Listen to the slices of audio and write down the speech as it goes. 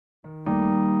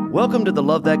Welcome to the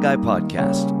Love That Guy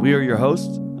podcast. We are your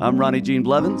hosts. I'm Ronnie Gene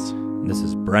Blevins. And this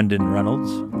is Brendan Reynolds.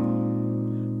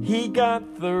 He got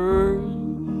third,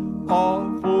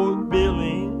 all for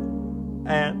Billy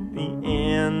at the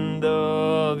end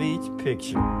of each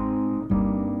picture.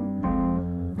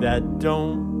 That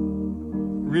don't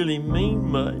really mean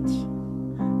much,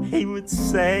 he would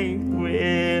say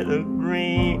with a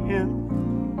grin.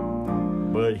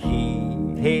 But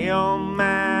he held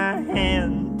my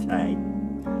hand tight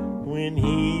when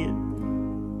he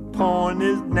poured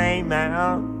his name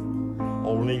out.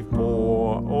 Only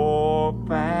 4 or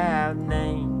 5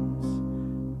 names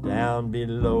down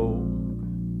below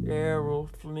Errol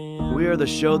Flynn. We are the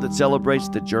show that celebrates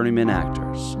the journeyman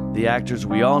actors, the actors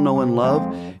we all know and love,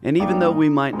 and even though we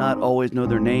might not always know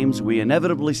their names, we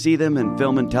inevitably see them in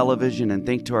film and television and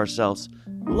think to ourselves,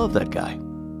 we love that guy.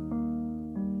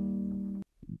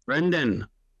 Brendan.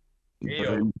 Hey,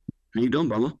 How you doing,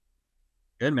 brother?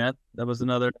 Good, man. That was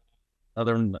another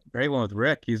great one with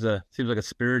Rick. He's seems like a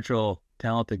spiritual,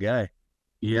 talented guy.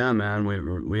 Yeah, man.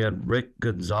 We had Rick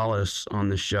Gonzalez on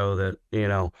the show that, you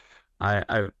know,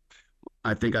 I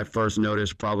think I first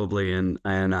noticed probably in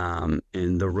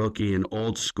The Rookie and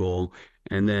Old School,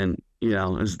 and then, you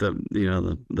know, as the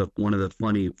one of the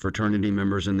funny fraternity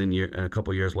members, and then a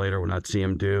couple years later when I'd see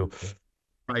him do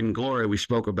Pride and Glory, we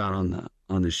spoke about on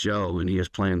the show, and he was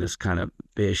playing this kind of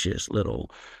vicious little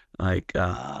like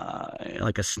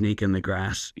a snake in the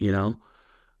grass, you know.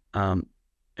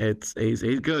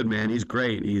 He's good, man. He's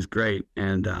great,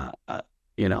 and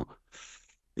you know,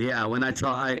 yeah. When I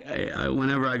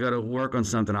whenever I go to work on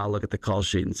something, I'll look at the call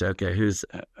sheet and say, okay, who's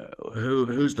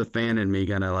the fan in me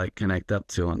gonna like connect up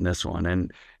to on this one?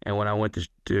 And when I went to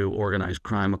do organized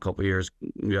crime a couple years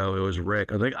ago, it was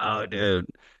Rick. I was like, oh, dude,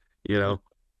 you know.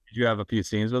 Did you have a few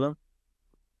scenes with him?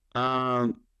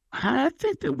 I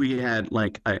think that we had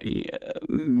like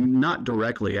not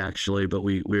directly actually, but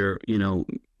we're you know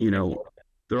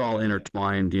they're all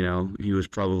intertwined. You know, he was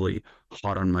probably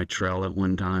hot on my trail at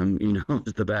one time. You know,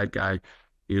 as the bad guy.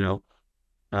 You know,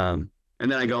 and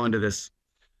then I go into this.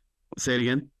 Say it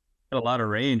again. Had a lot of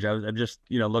range. I'm just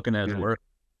looking at his work.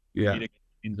 Yeah,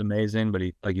 he's amazing, but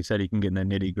he, like you said, he can get in the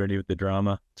nitty gritty with the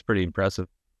drama. It's pretty impressive.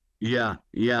 Yeah,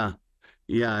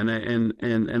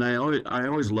 and I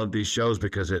always love these shows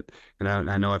because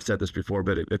I know I've said this before,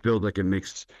 but it feels like it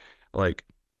makes like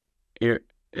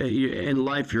in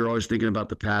life you're always thinking about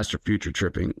the past or future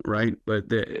tripping, right? But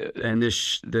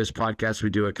this podcast we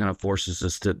do, it kind of forces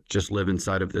us to just live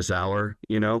inside of this hour,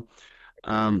 you know,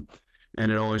 and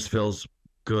it always feels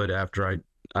good after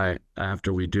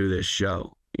after we do this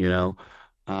show, you know,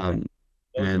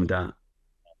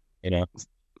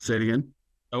 say it again.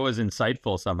 It was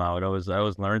insightful somehow. I always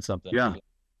learned something.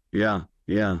 Yeah,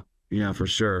 for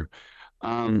sure.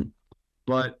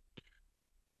 But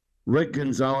Rick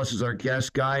Gonzalez is our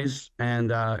guest, guys, and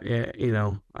you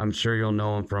know, I'm sure you'll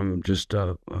know him from just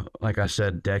like I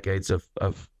said, decades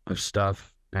of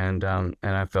stuff, and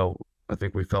I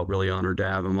think we felt really honored to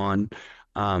have him on,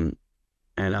 and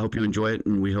I hope you enjoy it,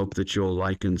 and we hope that you'll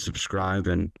like and subscribe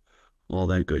and all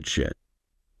that good shit.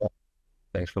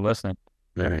 Thanks for listening.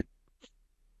 All right.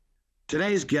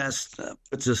 Today's guest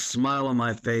puts a smile on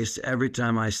my face every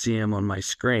time I see him on my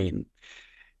screen.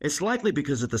 It's likely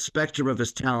because of the spectrum of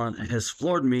his talent has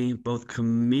floored me both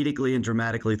comedically and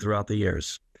dramatically throughout the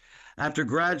years. After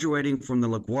graduating from the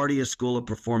LaGuardia School of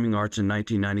Performing Arts in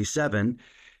 1997,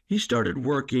 he started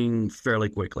working fairly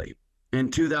quickly.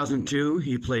 In 2002,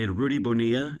 he played Rudy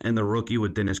Bonilla in The Rookie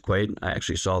with Dennis Quaid. I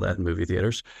actually saw that in movie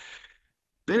theaters.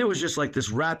 Then it was just like this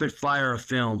rapid fire of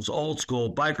films: Old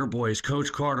School, Biker Boys,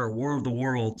 Coach Carter, War of the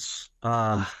Worlds.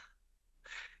 And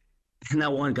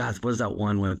that one, God, what is that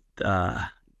one with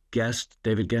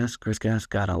David Guest, Chris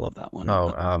Guest? God, I love that one.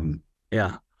 Oh,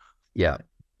 yeah.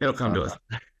 It'll come to us.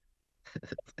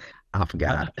 I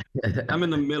forgot. I'm in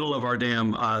the middle of our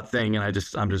damn thing, and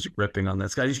I'm just ripping on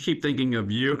this guy. I just keep thinking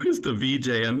of you as the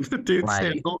VJ and the dude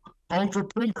saying, "Home for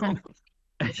Pringle."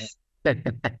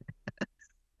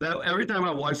 Every time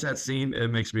I watch that scene, it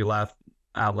makes me laugh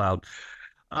out loud.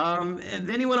 And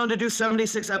then he went on to do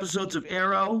 76 episodes of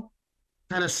Arrow,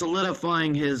 kind of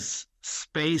solidifying his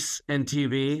space in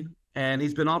TV. And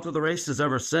he's been off to the races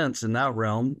ever since in that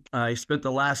realm. He spent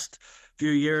the last few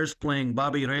years playing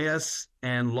Bobby Reyes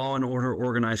and Law and Order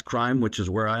Organized Crime, which is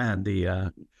where I had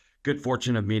the good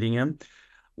fortune of meeting him.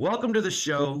 Welcome to the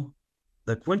show,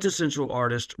 the quintessential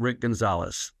artist, Rick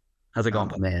Gonzalez. How's it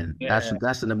going? Oh, man,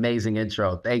 that's an amazing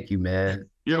intro. Thank you, man.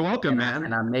 You're welcome, And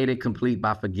man. I made it complete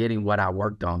by forgetting what I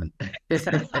worked on.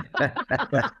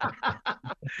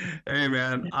 Hey,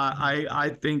 man.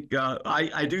 I think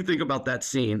I do think about that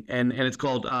scene, and it's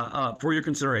called For Your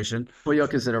Consideration. For your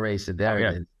consideration, Oh there it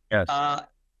yeah, is. yes, Uh,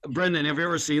 Brendan, have you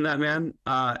ever seen that, man?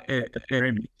 that's a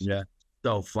great movie. Yeah,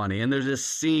 So funny. And there's this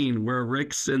scene where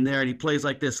Rick's in there and he plays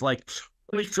like this, like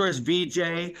really sure his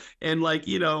VJ, and like,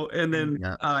 and then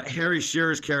Yeah. Harry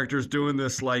Shearer's character is doing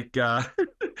this like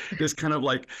this kind of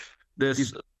like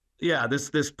this yeah, this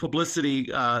publicity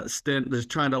stint that's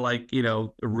trying to like,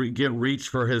 get reach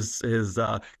for his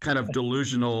kind of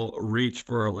delusional reach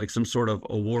for like some sort of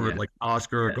award Yeah. like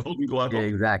Oscar or Yeah. Golden Globe. Yeah,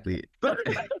 exactly.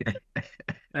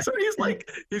 So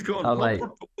he's going I was like,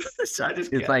 I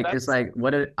just it's can't. like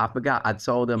what I forgot. I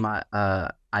told him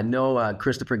I know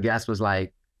Christopher Guest was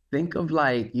like, think of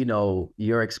like,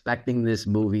 you're expecting this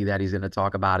movie that he's gonna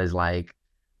talk about is like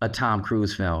a Tom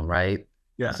Cruise film, right?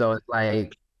 Yeah. So it's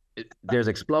like there's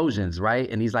explosions, right?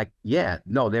 And he's like, yeah,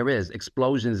 no, there is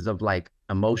explosions of like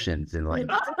emotions and like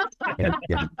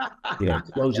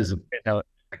explosions of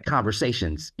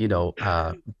conversations,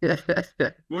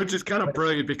 Which is kind of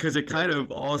brilliant because it kind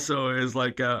of also is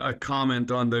like a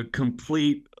comment on the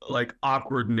complete like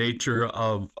awkward nature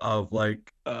of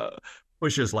like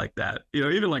pushes like that.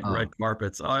 Even like Oh, red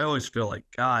carpets. I always feel like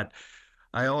God.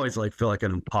 I always like feel like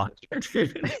an imposter.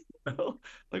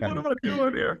 Like what am I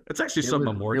doing here? It's actually something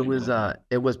I'm working on.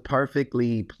 it was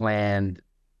perfectly planned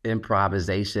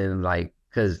improvisation, like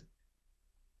because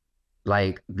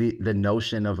like the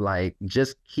notion of like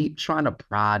just keep trying to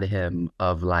prod him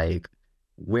of like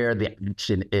where the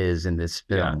action is in this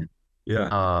Yeah. film Yeah.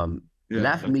 Yeah.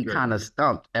 left That's me good. kind of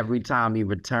stumped every time he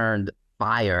returned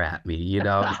fire at me,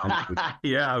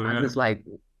 Yeah, I'm man. just like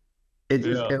it's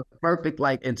just Yeah. it was perfect,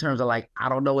 like in terms of like I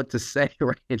don't know what to say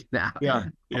right now. Yeah.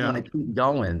 I want Yeah. to keep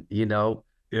going.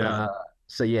 Yeah.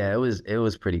 So yeah, it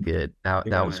was pretty good. That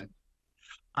Yeah, was man.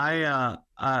 I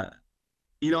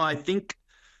I think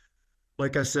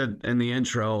like I said in the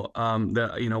intro,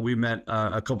 that we met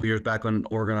a couple years back on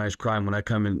organized crime when I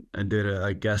come in and did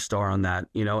a guest star on that,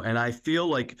 and I feel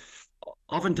like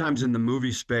oftentimes in the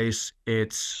movie space,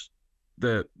 it's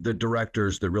the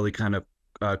directors that really kind of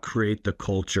create the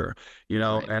culture,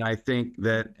 right. and I think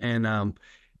that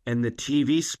in the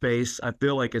TV space, I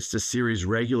feel like it's the series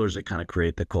regulars that kind of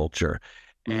create the culture.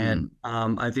 And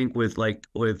Mm, I think with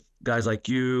guys like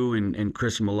you and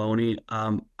Chris Maloney,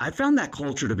 I found that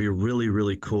culture to be really,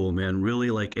 really cool, man.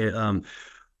 Really like it,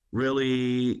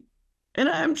 really, and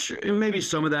I'm sure maybe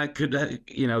some of that could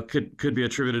be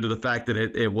attributed to the fact that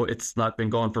it's not been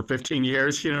going for 15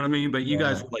 years, you know what I mean? But you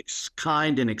guys yeah. were like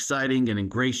kind and exciting and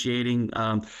ingratiating,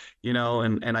 but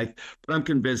I'm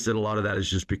convinced that a lot of that is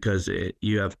just because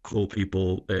you have cool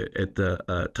people at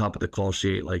the top of the call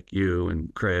sheet like you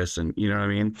and Chris, and you know what I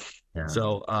mean. Yeah.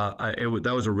 So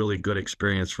that was a really good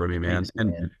experience for me, man. Thanks, And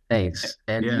man. Thanks.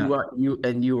 And yeah,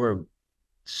 you were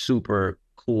super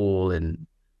cool and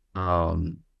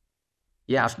um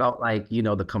yeah, I felt like,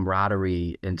 the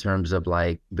camaraderie in terms of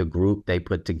like the group they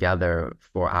put together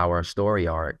for our story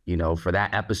arc, for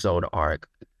that episode arc.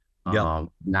 yeah,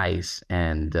 Nice.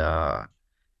 And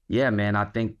yeah, man, I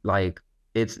think like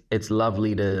it's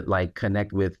lovely to like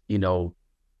connect with,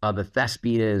 other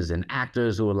thespians and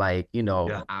actors who are like,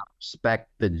 yeah, I respect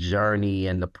the journey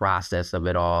and the process of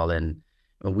it all. And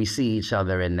when we see each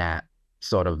other in that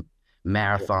sort of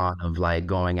marathon of like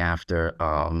going after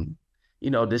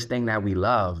this thing that we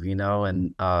love,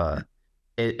 and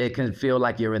it can feel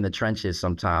like you're in the trenches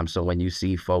sometimes. So when you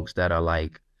see folks that are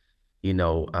like,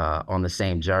 on the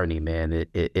same journey, man,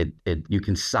 it you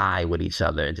can sigh with each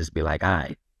other and just be like, all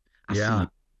right, I see yeah. you.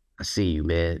 I see you,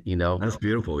 man, That's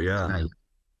beautiful. Yeah. Nice.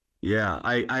 Yeah,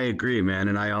 I agree, man.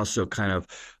 And I also kind of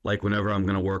like whenever I'm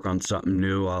going to work on something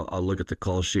new, I'll look at the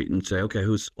call sheet and say, okay,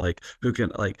 who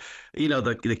can like,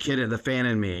 the kid and the fan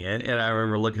in me. And I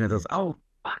remember looking at those, oh,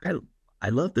 fuck, I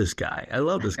love this guy. I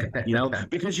love this guy,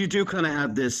 because you do kind of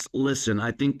have this, listen,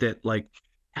 I think that like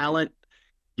talent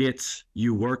gets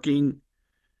you working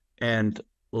and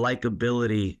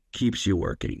likability keeps you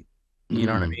working. You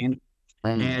know what I Mm, mean?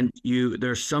 mm, And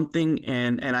there's something,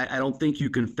 and I don't think you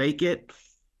can fake it.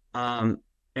 um,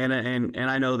 and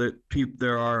I know that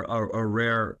there are a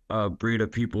rare breed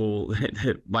of people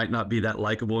that might not be that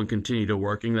likable and continue to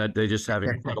working, that they just have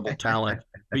incredible talent.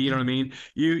 But you know what I mean?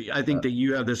 I think that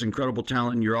you have this incredible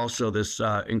talent, and you're also this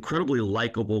incredibly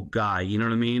likable guy. You know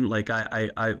what I mean? Like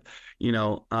you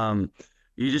know,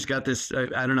 you just got this.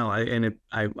 I don't know.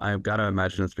 I've got to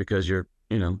imagine it's because you're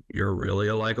really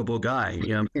a likable guy.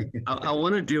 I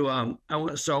want to do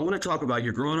so I want to talk about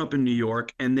you're growing up in New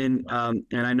York, and then and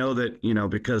I know that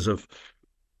because of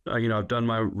I've done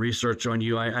my research on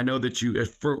you. I know that you,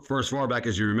 for as far back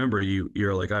as you remember,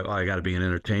 you're like, I got to be in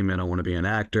entertainment. I want to be an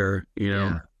actor.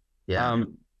 Yeah. Yeah.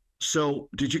 Um, so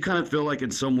did you kind of feel like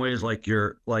in some ways like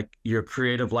your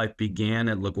creative life began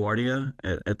at LaGuardia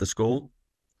at the school?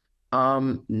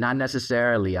 Not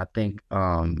necessarily. I think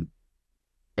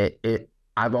it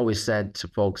I've always said to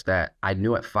folks that I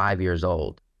knew at 5 years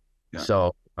old. Yeah.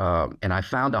 So and I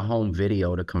found a home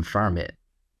video to confirm it.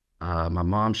 My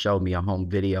mom showed me a home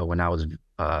video when I was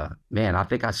man, I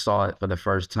think I saw it for the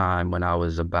first time when I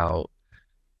was about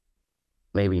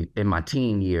maybe in my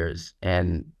teen years.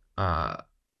 And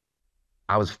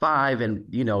I was 5, and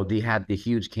they had the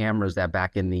huge cameras that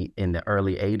back in the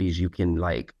early 80s you can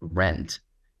like rent.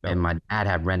 Yeah. And my dad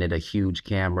had rented a huge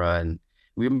camera, and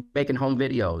we were making home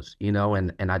videos,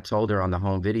 and I told her on the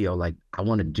home video, like, I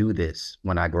want to do this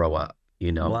when I grow up,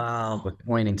 Wow. with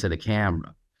pointing to the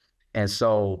camera. And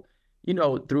so,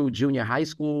 through junior high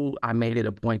school, I made it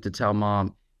a point to tell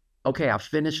mom, okay, I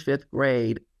finished 5th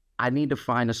grade. I need to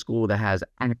find a school that has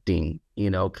acting.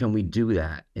 Can we do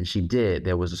that? And she did.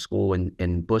 There was a school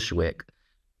in Bushwick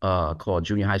called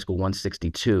Junior High School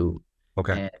 162.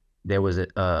 Okay. And there was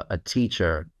a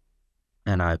teacher,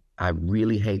 and I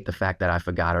really hate the fact that I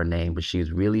forgot her name, but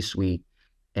she's really sweet.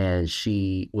 And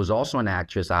she was also an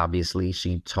actress, obviously.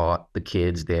 She taught the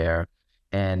kids there.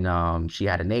 And she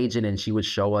had an agent, and she would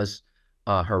show us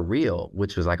her reel,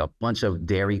 which was like a bunch of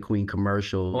Dairy Queen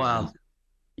commercials. Wow.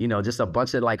 Just a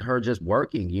bunch of like her just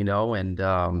working,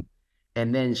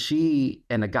 and then she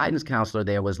and the guidance counselor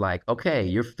there was like, okay,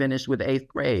 you're finished with 8th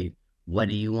grade. What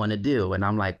do you want to do? And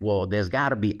I'm like, well, there's got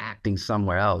to be acting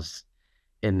somewhere else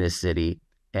in this city.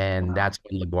 And Wow. that's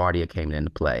when LaGuardia came into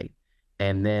play.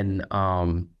 And then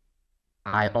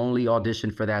I only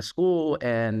auditioned for that school,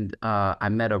 and I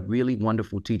met a really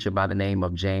wonderful teacher by the name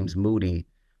of James Moody,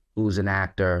 who's an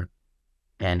actor,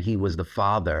 and he was the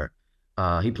father.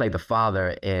 He played the father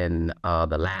in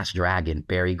The Last Dragon,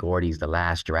 Barry Gordy's The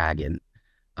Last Dragon,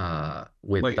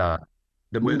 with Wait, the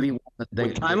with movie with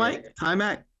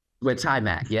Timac? with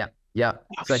Ty-Mac. Yeah, yeah.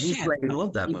 Oh, So shit, I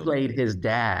love that he movie. played his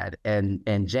dad, and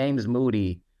James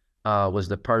Moody was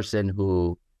the person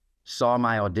who saw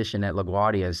my audition at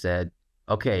LaGuardia and said,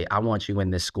 okay, I want you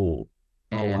in this school.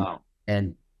 Oh, And wow.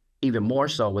 and even more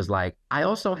so was like, I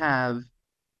also have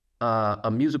a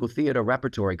musical theater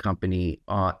repertory company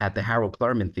at the Harold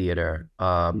Clurman Theater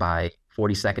by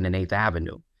 42nd and 8th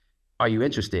Avenue. Are you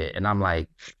interested? And I'm like,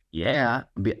 yeah.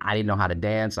 I didn't know how to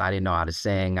dance. I didn't know how to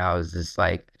sing. I was just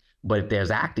like, but if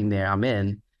there's acting there, I'm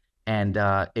in. And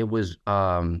it was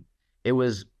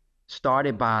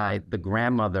started by the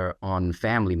grandmother on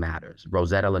Family Matters,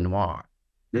 Rosetta Lenoir.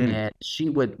 Mm. And she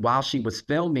would, while she was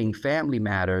filming Family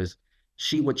Matters,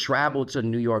 she would travel to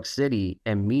New York City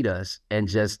and meet us and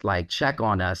just like check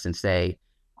on us and say,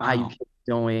 how you Wow. kids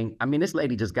doing? I mean, this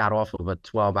lady just got off of a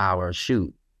 12-hour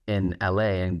shoot in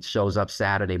LA and shows up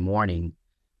Saturday morning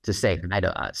to say hi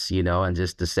to us, and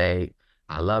just to say,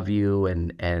 I love you,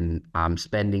 and I'm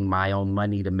spending my own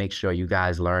money to make sure you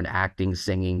guys learn acting,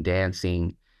 singing,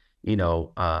 dancing,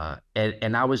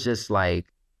 and I was just like,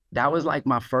 that was like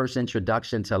my first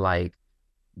introduction to like,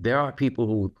 there are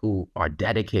people who are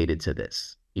dedicated to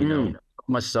this, Mm. so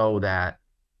much so that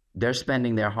they're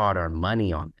spending their hard-earned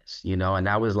money on this, and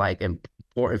that was like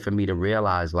important for me to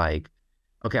realize, like,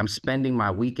 okay, I'm spending my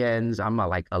weekends. I'm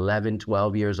like 11,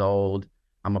 12 years old.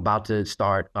 I'm about to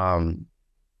start, I'm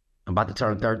about to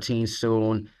turn 13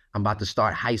 soon. I'm about to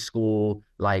start high school.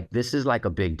 Like, this is like a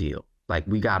big deal. Like,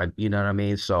 we gotta, you know what I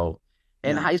mean? So,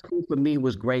 and Yeah. high school for me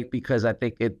was great because I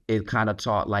think it kind of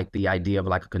taught like the idea of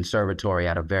like a conservatory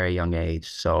at a very young age.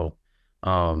 So,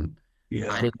 um, I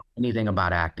Yeah. didn't know anything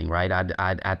about acting, right? I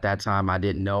at that time I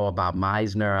didn't know about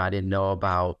Meisner. I didn't know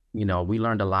about, we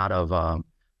learned a lot of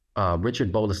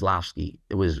Richard Boleslavsky.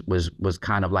 It was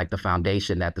kind of like the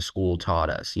foundation that the school taught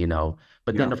us,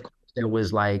 But then Yeah. of course there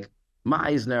was like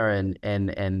Meisner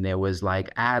and there was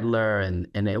like Adler and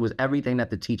it was everything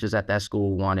that the teachers at that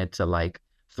school wanted to like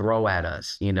throw at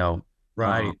us,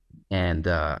 Right. Um, and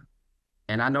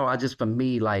I know I just, for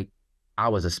me, like, I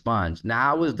was a sponge.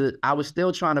 Now I was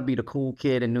still trying to be the cool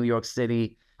kid in New York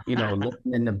City, living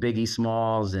in the Biggie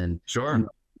Smalls and Sure.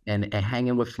 and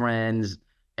hanging with friends.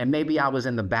 And maybe I was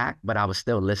in the back, but I was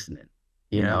still listening,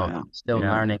 Yeah. still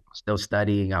Yeah. learning, still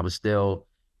studying. I was still,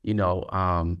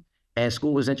 and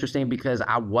school was interesting because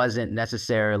I wasn't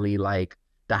necessarily like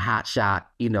the hot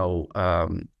shot,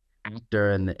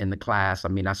 actor in the class. I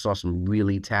mean, I saw some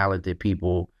really talented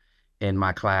people in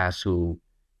my class who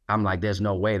I'm like, there's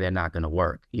no way they're not going to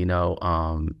work,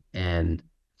 and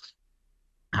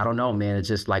I don't know, man. It's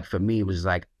just like for me, it was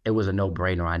like it was a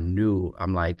no-brainer. I knew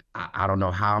I'm like, I don't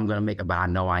know how I'm gonna make it, but I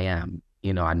know I am.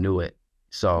 I knew it.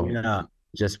 So Yeah.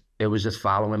 just it was just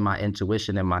following my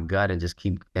intuition and my gut and just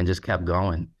kept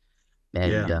going.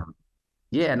 And Yeah.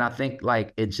 yeah, and I think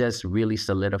like it just really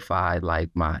solidified like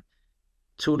my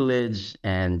tutelage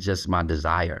and just my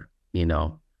desire.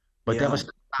 But there Yeah. was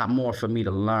a lot more for me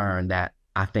to learn that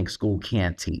I think school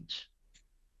can't teach.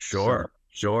 So, Sure.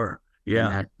 Sure.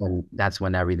 and Yeah. that's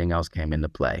when everything else came into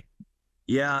play.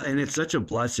 Yeah. And it's such a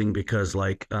blessing because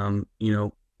like,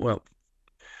 well,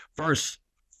 first,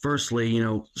 firstly,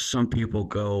 some people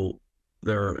go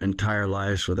their entire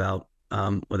lives without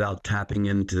tapping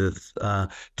into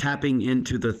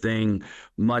the thing,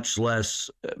 much less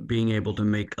being able to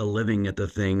make a living at the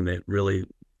thing that really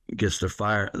gets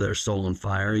their soul on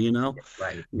fire.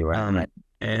 Right. You're right. Um, Right.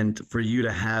 and for you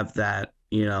to have that,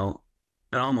 it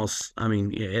almost, I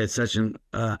mean, it's such you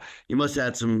must have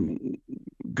had some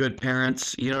good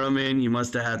parents, you know what I mean? You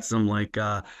must have had some like,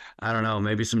 I don't know,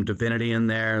 maybe some divinity in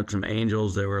there, some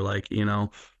angels that were like,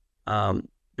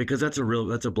 because that's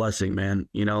a blessing, man,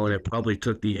 and it probably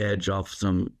took the edge off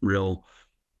some real,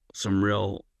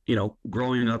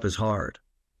 growing up is hard.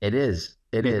 It is.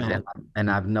 It You is. know? And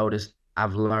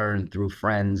I've learned through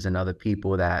friends and other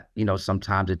people that,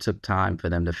 sometimes it took time for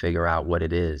them to figure out what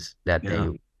it is that they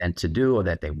Yeah. and to do or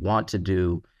that they want to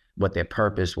do, what their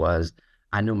purpose was.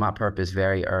 I knew my purpose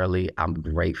very early. I'm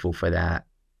grateful for that.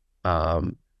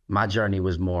 My journey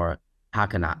was more, how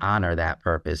can I honor that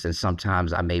purpose? And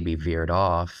sometimes I maybe veered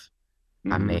off.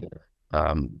 I Mhm. may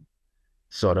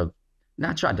sort of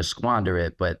not tried to squander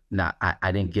it, but not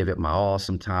I didn't give it my all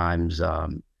sometimes.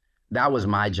 That was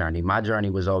my journey. My journey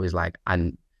was always like, how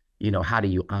do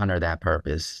you honor that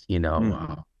purpose,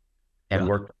 Mhm. and Yeah.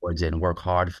 work towards it and work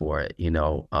hard for it.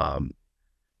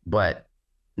 But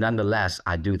nonetheless,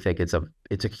 I do think it's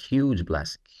a huge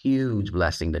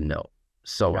blessing to know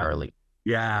so Yeah. early.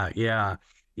 Yeah, yeah,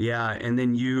 yeah. And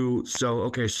then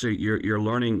okay, so you're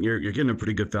learning, you're getting a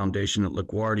pretty good foundation at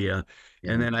LaGuardia,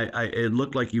 and Yeah. then it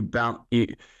looked like you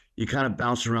kind of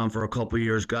bounced around for a couple of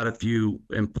years, got a few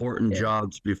important Yeah.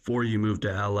 jobs before you moved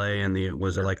to LA, and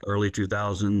was it like early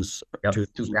 2000s? Yep. Two,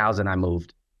 2000 I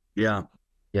moved. yeah.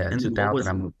 Yeah, And then 2000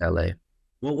 I moved to LA.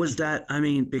 what was that? I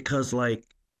mean, because like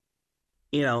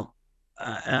you know,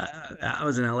 I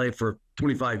was in LA for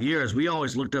 25 years. We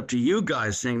always looked up to you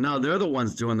guys saying, no, they're the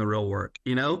ones doing the real work.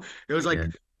 It was like,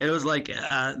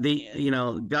 Yeah.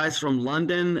 the, guys from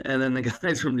London and then the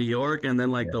guys from New York and then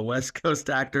like Yeah. the West Coast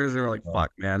actors are like,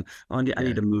 fuck, man, I Yeah.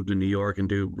 need to move to New York and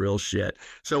do real shit.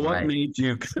 So what Right. made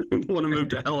you want to move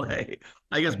to LA?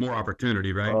 I guess more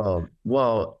opportunity, right? Oh,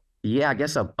 well, yeah, I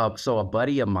guess so a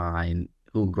buddy of mine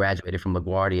who graduated from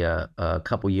LaGuardia a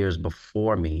couple years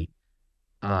before me,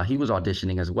 he was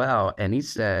auditioning as well, and he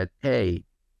said, "Hey,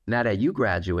 now that you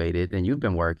graduated and you've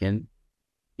been working,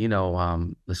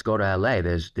 let's go to LA.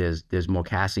 There's more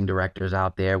casting directors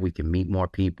out there. We can meet more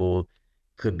people.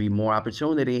 Could be more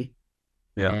opportunity."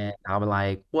 Yeah. And I'm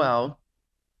like, well,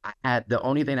 the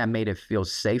only thing that made it feel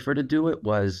safer to do it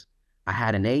was I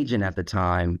had an agent at the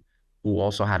time who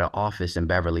also had an office in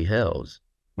Beverly Hills.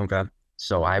 Okay.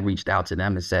 So I reached out to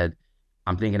them and said,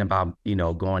 I'm thinking about,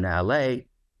 going to LA.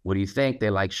 What do you think?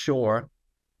 They're like, sure.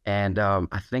 And I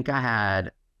think I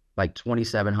had like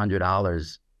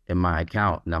 $2,700 in my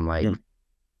account. And I'm like, Mm.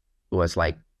 well, it's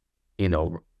like, you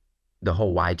know, the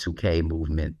whole Y2K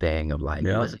movement thing of like,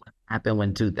 Yeah. what's gonna happen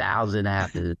when 2000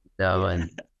 happens, and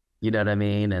you know what I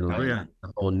mean? And Oh, yeah.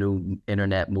 the whole new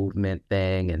internet movement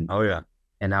thing. And Oh, yeah.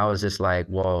 and I was just like,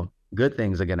 well, good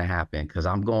things are gonna happen because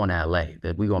I'm going to LA,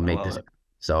 that we're gonna I make love this. it.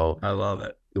 So I love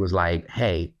it. it was like,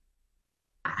 hey,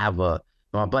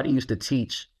 my buddy used to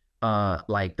teach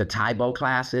like the Taibo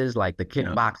classes, like the Yeah.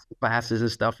 kickboxing classes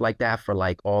and stuff like that for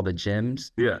like all the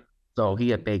gyms. Yeah. So he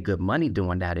had paid good money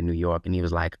doing that in New York. And he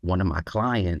was like, one of my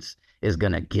clients is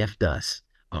going to gift us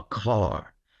a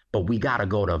car, but we got to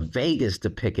go to Vegas to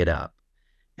pick it up.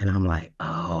 And I'm like,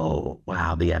 oh,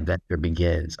 wow, the adventure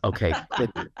begins. Okay.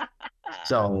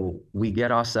 So we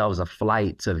get ourselves a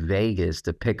flight to Vegas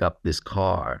to pick up this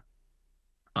car.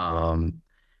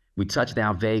 We touch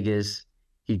down Vegas.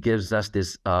 He gives us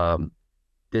this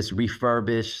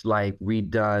refurbished, like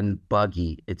redone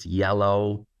buggy. It's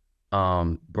yellow,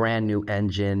 brand new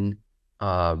engine.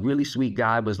 Really sweet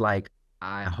guy, was like,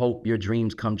 I hope your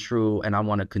dreams come true and I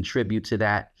want to contribute to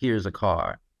that. Here's a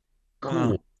car.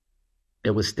 Cool. It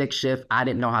was stick shift. I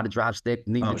didn't know how to drive stick.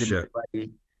 Neither did shit.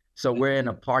 anybody. So we're in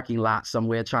a parking lot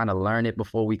somewhere trying to learn it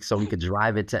so we could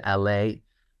drive it to LA.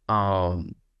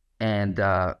 And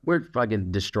we're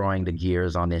fucking destroying the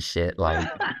gears on this shit. Like,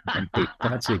 and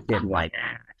that's it, getting like,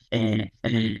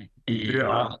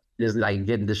 just like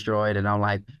getting destroyed. And I'm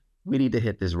like, we need to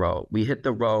hit this road. We hit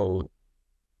the road.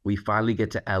 We finally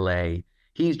get to LA.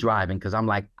 He's driving because I'm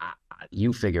like,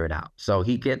 you figure it out. So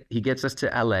he gets us to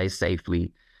LA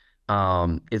safely.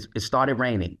 It started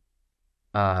raining.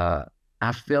 I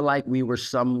feel like we were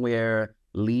somewhere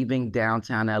leaving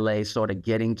downtown LA, sort of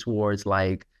getting towards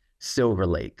like Silver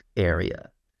Lake area.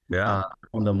 Yeah.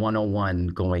 On the 101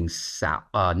 going south,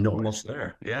 north. Almost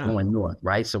there. Yeah. Going north,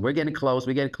 right? So we're getting close.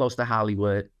 We're getting close to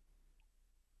Hollywood.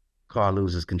 Car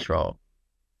loses control.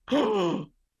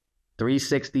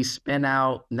 360 spin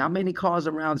out. Not many cars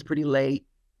around. It's pretty late.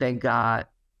 Thank God.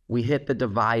 We hit the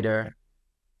divider.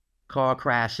 Car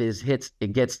crashes,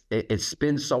 it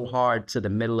spins so hard to the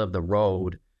middle of the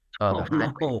road.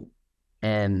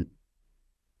 And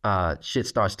shit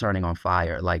starts turning on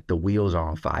fire. Like the wheels are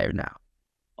on fire now.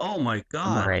 Oh my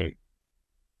God. Right.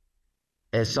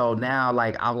 And so now,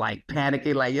 like, I'm like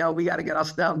panicking, like, yo, we got to get our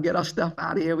stuff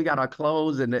out of here. We got our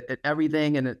clothes and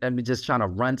everything. And we're just trying to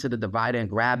run to the divider and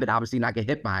grab it. Obviously not get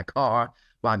hit by a car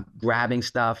while grabbing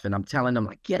stuff. And I'm telling them,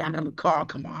 like, get out of the car.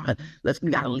 Come on.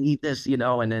 We got to leave this, you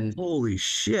know? And then, holy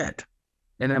shit.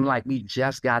 And I'm like, we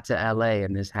just got to LA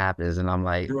and this happens. And I'm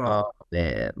like, oh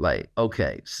man, like,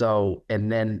 okay. So,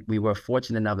 and then we were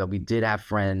fortunate enough that we did have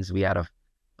friends. We had a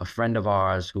friend of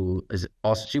ours who is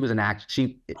also, she was an actress.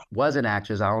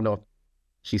 I don't know if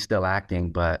she's still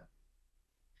acting, but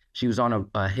she was on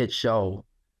a hit show.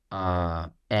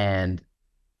 And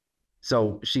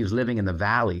so she was living in the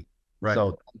Valley. Right.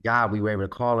 So God, we were able to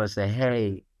call her and say,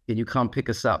 hey, can you come pick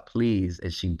us up, please?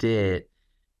 And she did.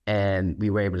 And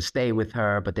we were able to stay with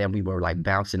her, but then we were like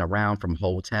bouncing around from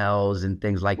hotels and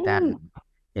things like that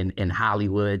in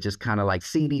Hollywood, just kind of like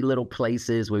seedy little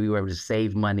places where we were able to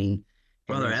save money.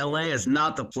 Brother, LA is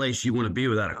not the place you want to be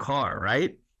without a car,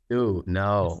 right? Dude,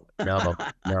 no.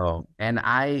 And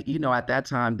I, at that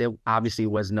time, there obviously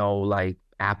was no like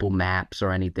Apple Maps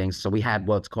or anything. So we had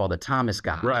what's called a Thomas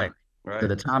guide. Right. So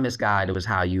the Thomas guide was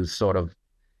how you sort of,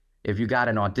 if you got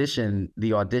an audition,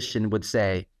 the audition would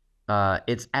say,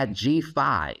 it's at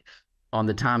G5 on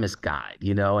the Thomas guide,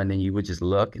 and then you would just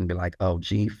look and be like, oh,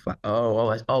 G5,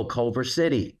 oh, Culver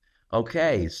City.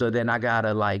 Okay, so then I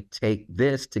gotta like take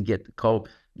this to get the code.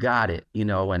 Got it,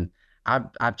 and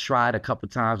I've tried a couple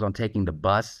times on taking the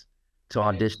bus to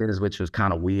auditions, which was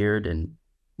kind of weird, and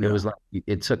it was like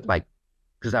it took like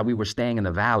because we were staying in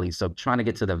the Valley, so trying to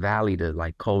get to the Valley to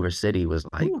like Culver City was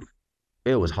like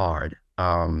it was hard.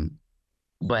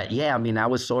 But yeah, I mean, that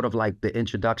was sort of like the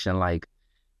introduction. Like,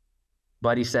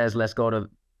 buddy says, let's go to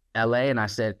LA, and I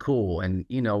said, cool. And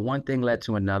one thing led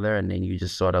to another, and then you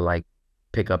just sort of like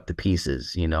pick up the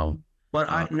pieces,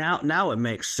 But now it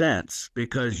makes sense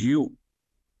because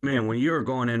when you were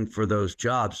going in for those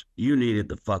jobs, you needed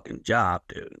the fucking job,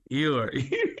 dude. Yeah.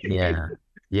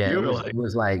 It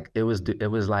was like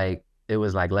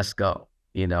let's go,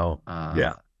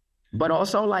 Yeah. But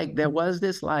also like there was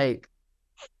this like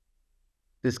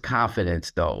this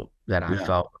confidence though that I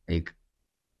felt like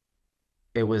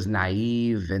it was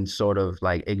naive and sort of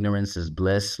like ignorance is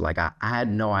bliss. Like I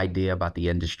had no idea about the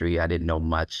industry. I didn't know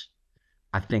much.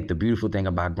 I think the beautiful thing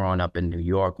about growing up in New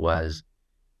York was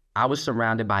I was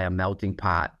surrounded by a melting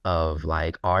pot of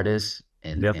like artists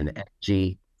and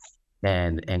energy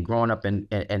and growing up and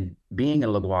being in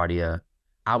LaGuardia,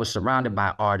 I was surrounded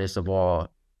by artists of all,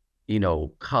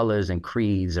 colors and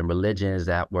creeds and religions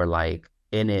that were like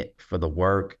in it for the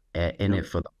work and in it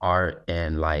for the art.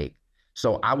 And like,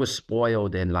 so I was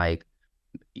spoiled in like,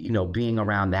 being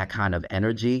around that kind of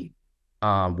energy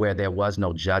where there was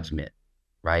no judgment.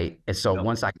 Right. And so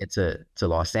once I get to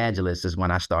Los Angeles is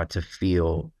when I start to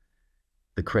feel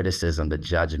the criticism, the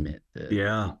judgment.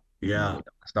 I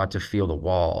start to feel the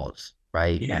walls.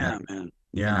 Right. Yeah, man.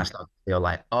 Yeah. And I start to feel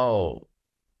like, oh,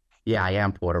 yeah, I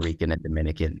am Puerto Rican and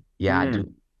Dominican. Yeah,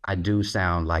 I do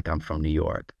sound like I'm from New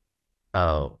York.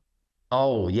 Oh,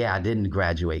 yeah, I didn't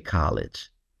graduate college.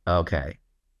 Okay.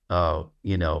 Oh,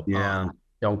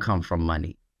 don't come from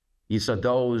money. So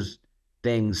those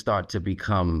things start to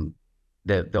become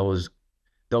those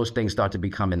things start to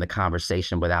become in the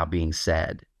conversation without being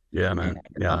said. Yeah, man.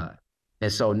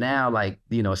 And so now like,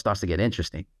 it starts to get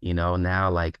interesting,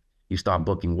 now like you start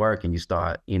booking work and you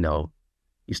start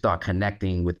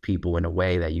connecting with people in a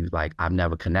way that you like, I've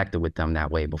never connected with them that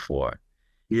way before.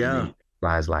 Yeah.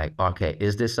 I was like, okay,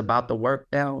 is this about the work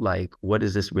now? Like, what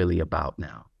is this really about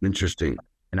now? Interesting.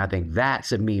 And I think that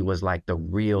to me was like the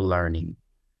real learning,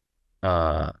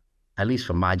 at least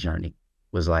for my journey,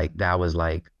 that was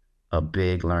like a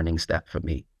big learning step for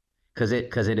me. Cause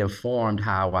it informed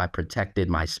how I protected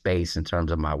my space in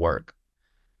terms of my work.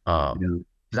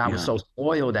 because I was Yeah. so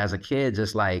spoiled as a kid.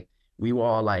 Just like we were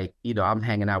all like, I'm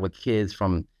hanging out with kids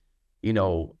from, you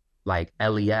know, like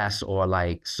LES or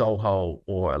like Soho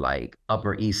or like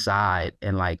Upper East Side,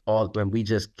 and like all when we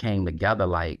just came together,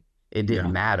 like it Yeah.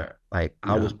 didn't matter. Like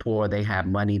I Yeah. was poor, they had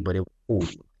money, but it was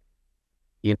cool,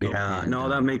 Yeah. and No,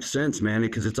 that makes sense, man.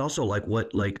 Because it's also like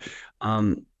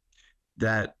um,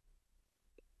 that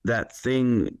that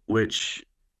thing which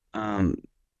um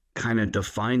kind of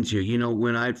defines you.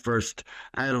 When I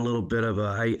had a little bit of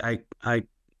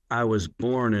I was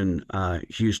born in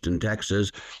Houston,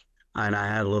 Texas, and I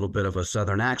had a little bit of a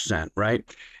Southern accent, right?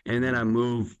 And then I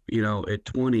moved, at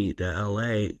 20 to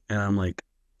LA, and I'm like,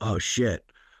 oh shit,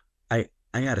 I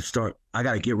got to start. I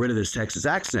got to get rid of this Texas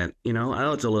accent. I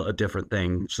know it's a different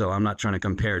thing, so I'm not trying to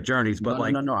compare journeys, but no, no,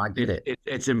 like no, no, I get it.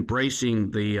 it's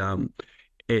embracing the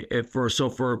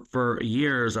for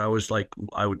years I was like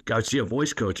I'd see a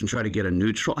voice coach and try to get a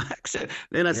neutral accent.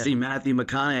 Then I'd Yeah. see Matthew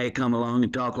McConaughey come along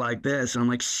and talk like this, and I'm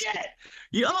like, shit,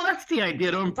 that's the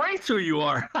idea, to embrace who you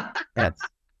are. That's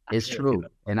it's true.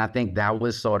 And I think that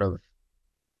was sort of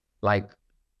like,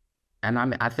 and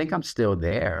I think I'm still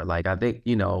there. Like I think,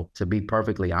 to be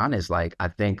perfectly honest, like I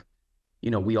think,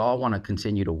 we all want to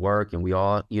continue to work, and we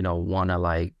all, want to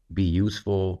like be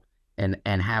useful and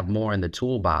have more in the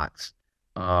toolbox.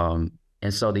 And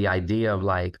so the idea of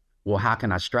like, well, how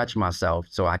can I stretch myself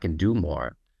so I can do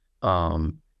more?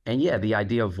 And yeah, the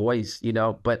idea of voice,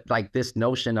 but like this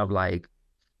notion of like,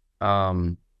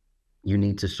 um, you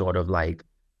need to sort of like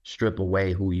strip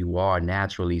away who you are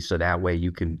naturally so that way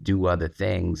you can do other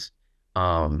things,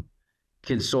 um,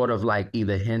 can sort of like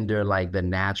either hinder like the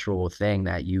natural thing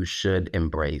that you should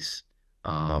embrace.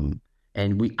 Um,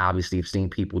 and we obviously have seen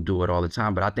people do it all the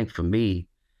time, but I think for me,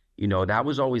 that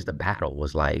was always the battle,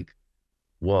 was like,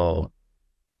 well,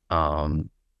 um,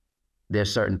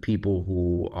 there's certain people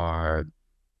who are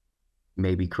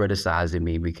maybe criticizing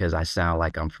me because I sound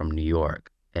like I'm from New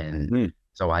York. And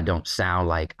so I don't sound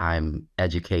like I'm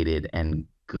educated and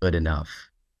good enough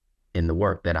in the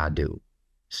work that I do.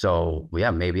 So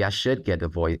yeah, maybe I should get a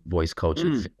voice coach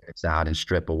and figure this out and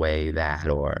strip away that,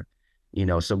 or,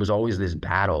 so it was always this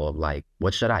battle of like,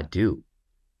 what should I do?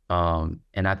 And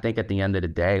I think at the end of the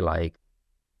day, like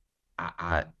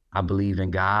I believe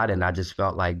in God, and I just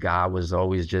felt like God was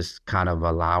always just kind of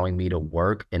allowing me to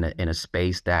work in a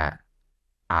space that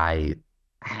I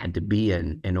had to be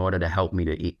in order to help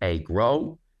me to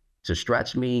grow, to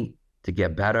stretch me, to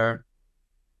get better,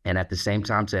 and at the same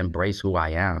time to embrace who I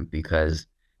am. Because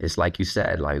it's like you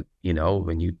said, like,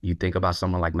 when you think about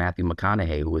someone like Matthew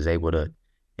McConaughey, who was able to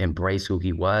embrace who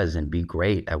he was and be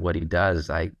great at what he does,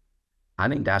 like, I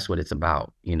think that's what it's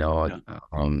about, Yeah.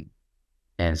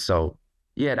 And so,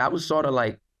 yeah, that was sort of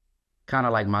like, kind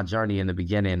of like my journey in the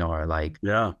beginning, or like,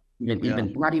 Yeah.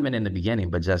 even not even in the beginning,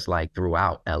 but just like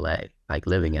throughout LA, like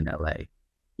living in LA.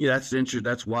 Yeah, that's interesting.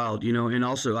 That's wild, and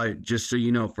also I just so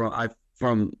you know,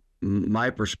 from my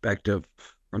perspective,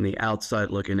 from the outside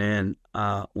looking in,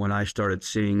 when I started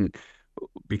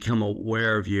become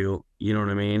aware of you, you know what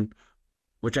I mean?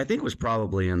 Which I think was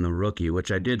probably in The Rookie,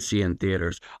 which I did see in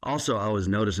theaters. Also, I was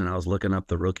looking up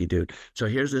The Rookie, dude. So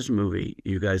here's this movie.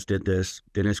 You guys did this.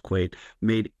 Dennis Quaid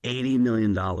made $80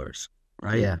 million,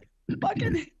 right? Yeah.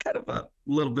 Fucking kind of a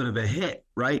little bit of a hit,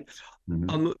 right?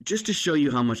 Mhm. Just to show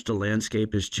you how much the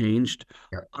landscape has changed.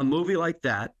 Yeah. A movie like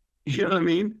that, you know what I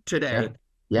mean? Today,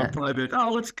 Yeah. probably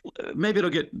maybe it'll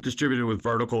get distributed with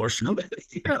Vertical or something.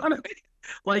 You know what I mean?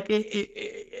 Like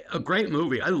a great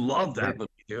movie. I love that movie,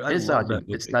 dude. I love that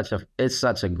movie. It's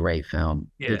such a great film.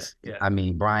 Yeah, It's yeah. I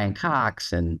mean, Brian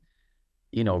Cox and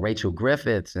Rachel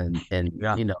Griffiths and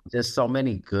Yeah. just so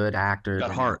many good actors.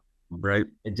 Got heart, right?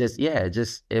 It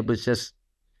was just,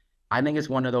 I think it's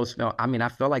one of those films. I mean, I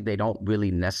feel like they don't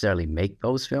really necessarily make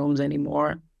those films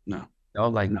anymore. No.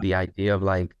 Like the idea of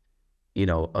like,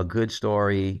 a good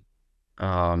story,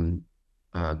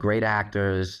 great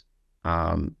actors,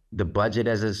 the budget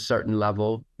is a certain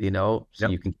level, so Yep.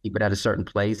 you can keep it at a certain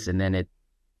place, and then it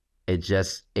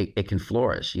can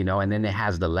flourish, and then it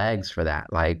has the legs for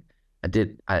that. Like I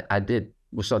did,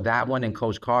 so that one and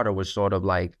Coach Carter was sort of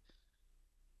like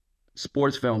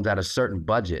sports films at a certain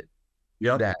budget.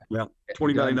 Yep. That Yeah.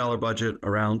 $20 million budget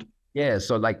around. Yeah,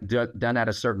 so like done at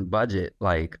a certain budget,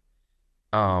 like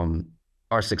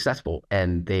are successful,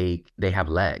 and they have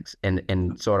legs, and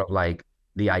sort of like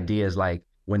the idea is like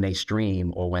when they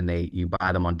stream or when you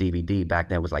buy them on DVD, back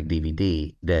then it was like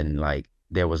DVD, then like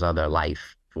there was other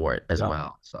life for it as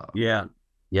well. So Yeah.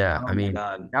 yeah, Oh I mean, my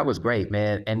God. that was great,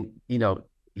 man. And he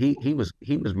was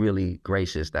really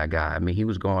gracious, that guy. I mean, he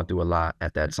was going through a lot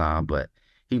at that time, but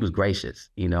he was gracious,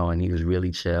 and he was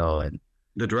really chill. And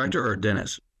The director or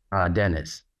Dennis?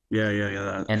 Dennis.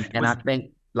 Yeah. And Was I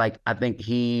think like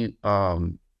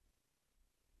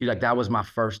that was my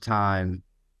first time.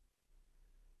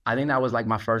 I think that was like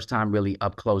my first time really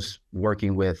up close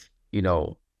working with,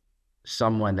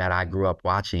 someone that I grew up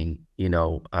watching,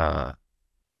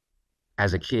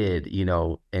 as a kid,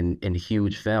 in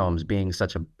huge films, being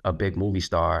such a big movie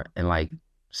star and like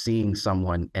seeing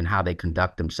someone and how they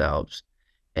conduct themselves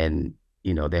and,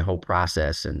 their whole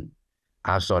process. And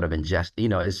I sort of ingest,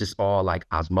 it's just all like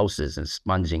osmosis and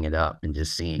sponging it up and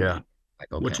just seeing yeah.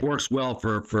 like, Which okay, works well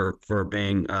for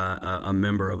being a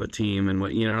member of a team, and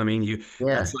what you know what I mean. That's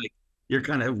yeah, like you're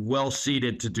kind of well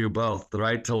seated to do both,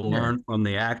 right? To yeah, learn from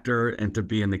the actor and to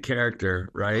be in the character,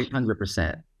 right?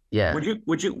 100%. Yeah,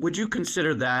 Would you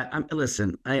consider that?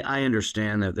 Listen, I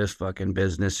understand that this fucking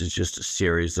business is just a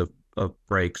series of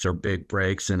breaks or big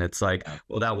breaks, and it's like,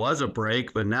 well, that was a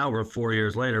break, but now we're 4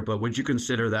 years later. But would you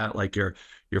consider that like your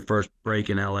first break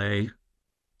in LA?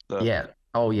 yeah.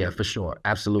 Oh Yeah. yeah, for sure.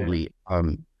 Absolutely.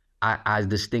 I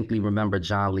distinctly remember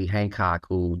John Lee Hancock,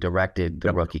 who directed The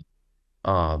Yep. Rookie.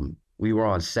 We were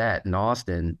on set in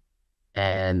Austin,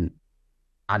 and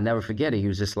I never forget it. He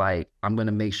was just like, I'm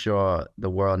gonna make sure the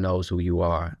world knows who you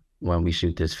are when we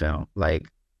shoot this film. Like,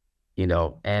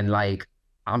 and like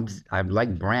I'm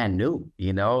like brand new,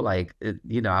 like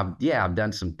I've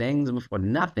done some things before,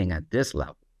 nothing at this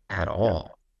level at Yep.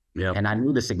 all. Yep. And I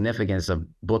knew the significance of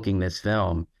booking this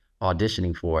film,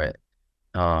 auditioning for it.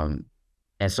 Um,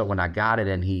 and so when I got it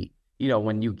and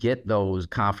when you get those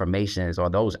confirmations or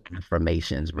those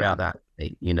affirmations, Yeah. rather,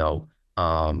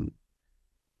 um,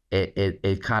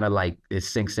 it kind of like it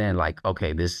sinks in like,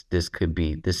 okay, this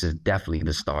is definitely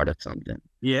the start of something.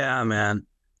 Yeah, man.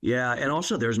 Yeah, and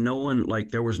also there was no one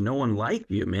like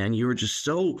you, man. You were just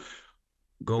so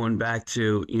going back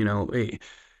to,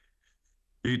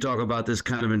 you talk about this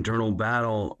kind of internal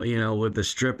battle, with the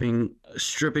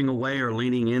stripping away or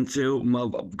leaning into.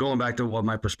 Going back to what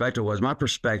my perspective was. My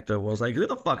perspective was like, who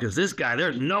the fuck is this guy?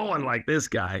 There's no one like this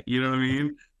guy. You know what I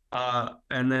mean?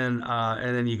 And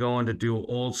then you go on to do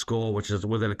old school, which is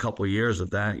within a couple of years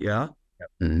of that. Yeah.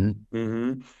 Hmm.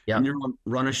 Mm-hmm. Yeah. And you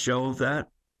run a show of that.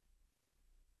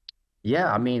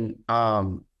 Yeah, I mean,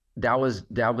 that was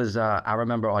I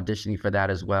remember auditioning for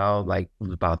that as well. Like it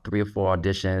was about 3 or 4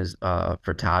 auditions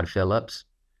for Todd Phillips.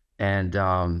 And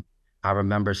I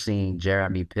remember seeing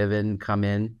Jeremy Piven come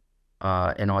in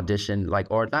and audition, like,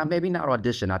 or not, maybe not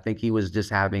audition. I think he was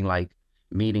just having like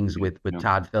meetings with Yeah.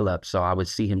 Todd Phillips. So I would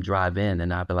see him drive in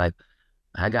and I'd be like,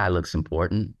 that guy looks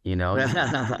important,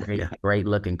 Just great, Yeah. great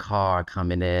looking car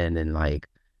coming in and like,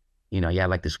 he had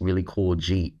like this really cool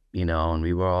Jeep, and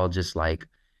we were all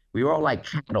like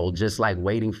cattle, just like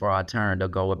waiting for our turn to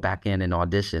go back in and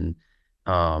audition.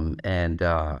 Um, and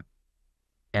uh,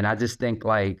 and I just think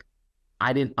like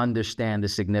I didn't understand the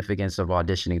significance of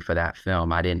auditioning for that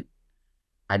film. I didn't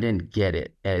get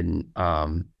it. And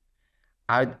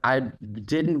I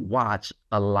didn't watch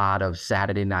a lot of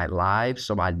Saturday Night Live,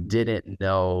 so I didn't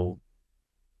know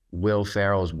Will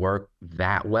Ferrell's work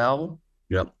that well.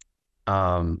 Yep.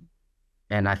 Um,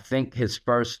 and I think his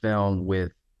first film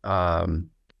with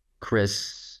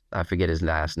Chris, I forget his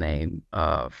last name,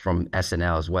 from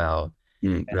SNL as well.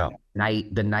 Yeah.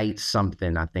 The night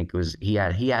something, I think it was he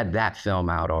had that film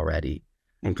out already.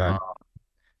 Okay. Uh,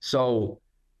 so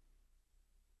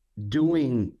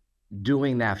doing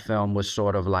doing that film was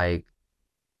sort of like,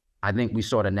 I think we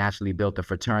sort of naturally built a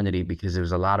fraternity because there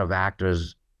was a lot of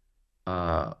actors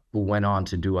who went on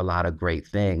to do a lot of great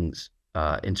things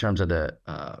in terms of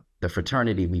the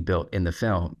fraternity we built in the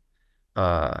film.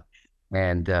 Uh,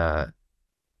 and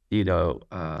you know,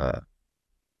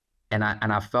 and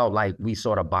I felt like we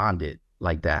sort of bonded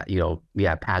like that. We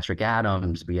had Patrick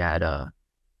Adams, we had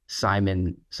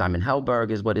Simon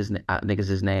Helberg is what I think is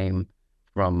his name,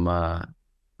 from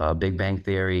Big Bang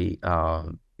Theory.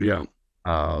 Yeah.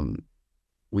 Um,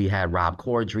 we had Rob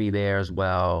Corddry there as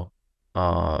well.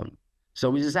 So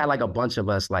we just had like a bunch of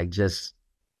us, like just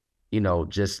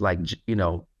like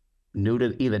either new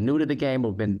to the game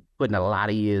or been putting a lot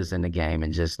of years in the game,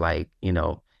 and just like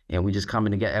and we just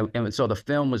coming together. And so the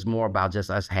film was more about just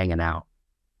us hanging out,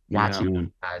 watching Yeah.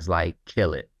 guys like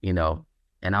kill it.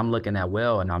 And I'm looking at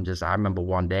Will, and I remember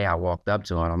one day I walked up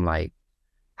to him, and I'm like,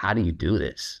 how do you do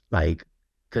this? Like,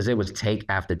 because it was take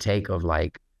after take of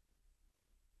like,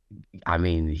 I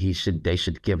mean, they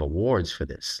should give awards for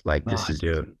this. Like, this Oh, is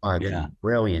dude. Yeah.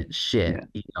 brilliant shit,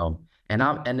 And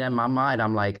in my mind,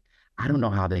 I'm like, I don't know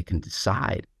how they can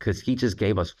decide, because he just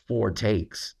gave us 4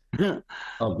 takes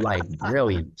of like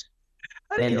brilliant.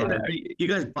 And You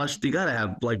guys bust. You gotta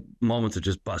have like moments of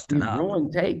just we busting up.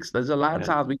 ruin takes. There's a lot of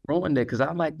times we ruined it because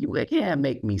I'm like, you can't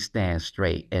make me stand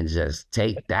straight and just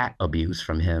take that abuse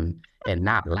from him and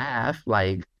not laugh.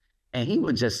 Like, and he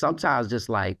would just sometimes just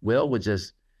like Will would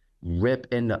just rip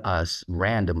into us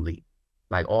randomly.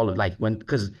 Like all of like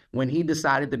because when he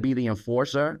decided to be the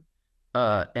enforcer,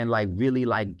 and like really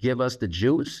like give us the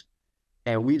juice,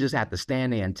 and we just had to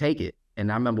stand there and take it. And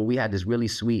I remember we had this really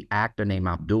sweet actor named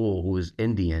Abdul who was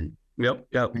Indian. Yep.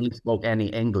 He spoke any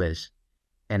English.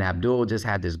 And Abdul just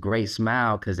had this great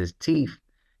smile because his teeth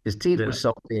were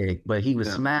so big, but he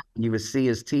was smiling. You would see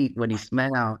his teeth when he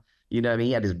smiled. You know what I mean?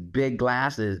 He had his big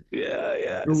glasses.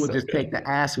 Yeah. He would just take the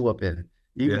ass whooping.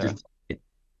 He would just,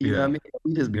 you know what I mean?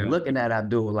 We just be looking at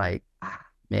Abdul like,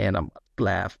 man, I'm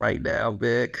laugh right now,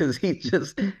 man, because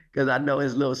I know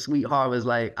his little sweetheart was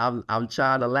like, I'm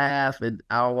trying to laugh and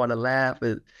I don't want to laugh,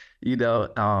 and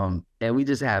and we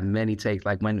just have many takes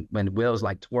like when Will's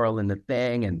like twirling the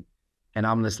thing and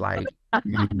I'm just like, Or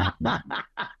in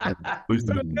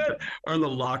the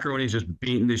locker when he's just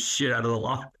beating the shit out of the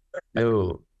locker.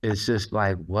 dude, it's just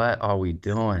like, what are we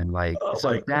doing? Like,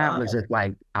 so that was just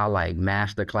like our like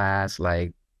master class.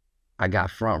 Like, I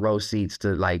got front row seats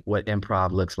to like what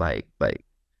improv looks like,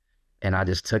 and I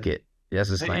just took it. That's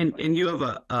just like, and you have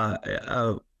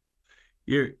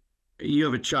you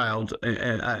have a child.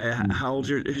 How old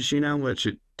is she now? What,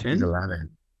 she 10? he's 11.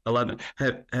 11.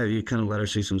 Have you kind of let her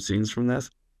see some scenes from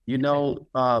this? You know,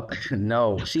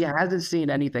 no, she hasn't seen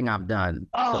anything I've done.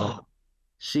 Oh,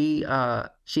 So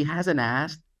she hasn't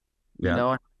asked. You know,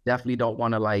 I definitely don't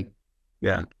want to like.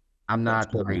 yeah. I'm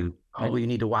not like, oh, you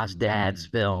need to watch dad's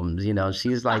films. You know,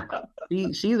 she's like,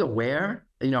 she's aware.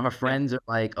 You know, her friends are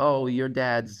like, oh, your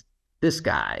dad's this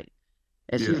guy.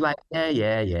 And she's like,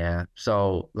 yeah.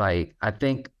 So like, I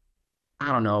think,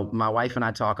 I don't know, my wife and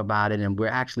I talk about it and we're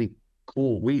actually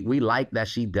cool. We like that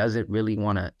she doesn't really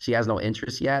want to, she has no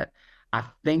interest yet. I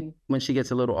think when she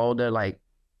gets a little older, like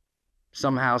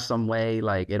somehow, some way,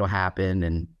 like it'll happen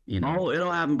and, you know. Oh,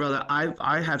 it'll happen, brother.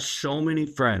 I have so many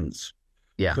friends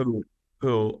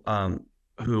who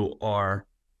are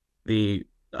the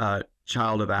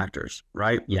child of actors,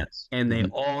 right? Yes. And they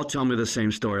all tell me the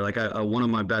same story. Like one of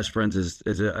my best friends is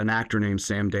an actor named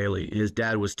Sam Daly. His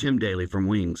dad was Tim Daly from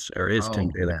Wings, or is Tim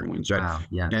Daly from Wings, right? Wow.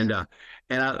 Yeah. And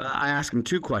I asked him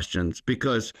two questions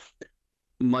because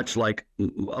much like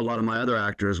a lot of my other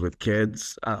actors with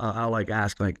kids, I'll like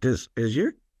ask like,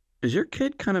 is your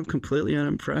kid kind of completely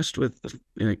unimpressed with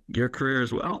your career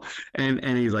as well?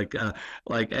 And he's like,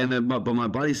 and then but my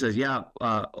buddy says, yeah,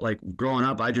 like growing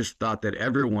up, I just thought that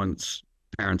everyone's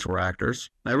parents were actors.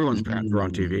 Everyone's parents were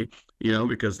on TV, you know,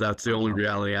 because that's the only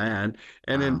reality I had.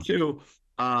 And then two,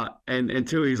 and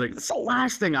two, he's like, that's the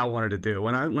last thing I wanted to do.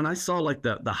 When I saw like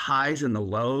the highs and the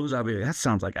lows, I'd be like, that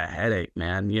sounds like a headache,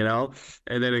 man, you know.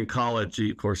 And then in college,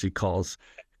 of course, he calls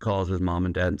his mom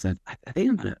and dad and said, I think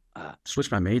I'm gonna switch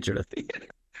my major to theater.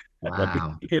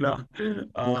 Wow. You know,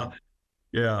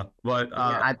 yeah, but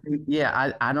I think,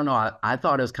 I don't know. I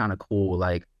thought it was kind of cool.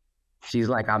 Like, she's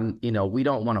like, we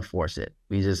don't want to force it.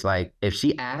 We just like, if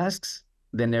she asks,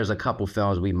 then there's a couple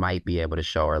films we might be able to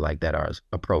show her like that are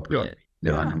appropriate.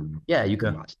 Yeah, you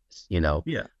can watch this, you know.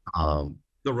 Yeah.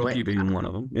 The Rookie being one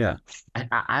of them. Yeah.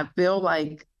 I feel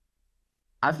like,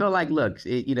 look,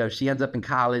 if she ends up in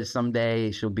college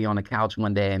someday, she'll be on the couch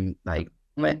one day and like,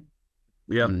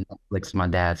 Netflix my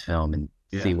dad's film and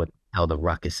see what the hell the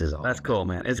ruckus is all. That's cool,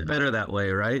 man. It's better that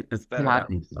way, right? It's better. I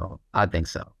think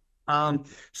so.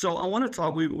 So I want to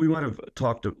talk. We might have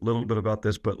talked a little bit about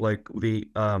this, but like the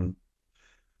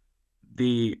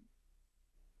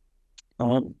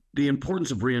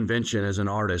importance of reinvention as an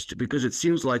artist, because it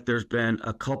seems like there's been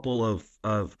a couple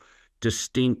of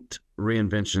distinct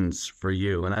reinventions for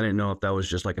you, and I didn't know if that was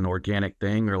just like an organic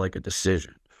thing or like a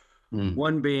decision.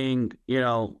 One being,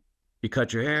 you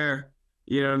cut your hair,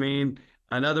 you know what I mean?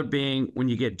 Another being when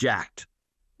you get jacked.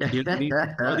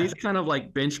 Are these kind of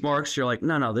like benchmarks? You're like,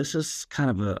 no, this is kind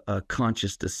of a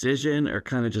conscious decision, or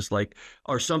kind of just like,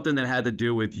 or something that had to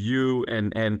do with you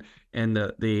and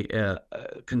the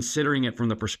considering it from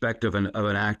the perspective of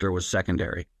an actor was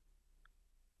secondary.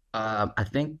 I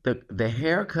think the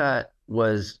haircut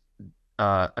was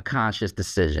a conscious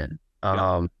decision.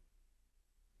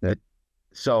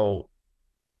 So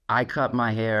I cut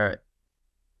my hair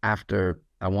after,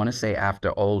 I want to say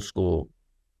after Old School.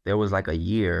 There was like a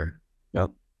year.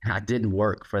 I didn't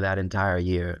work for that entire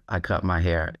year. I cut my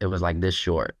hair. It was like this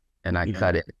short, and I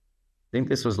cut it. I think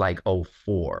this was like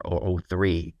 04 or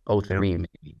 03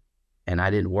 maybe. And I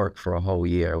didn't work for a whole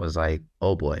year. It was like,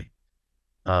 oh boy.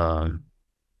 But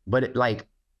it, like,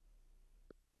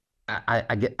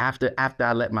 I get after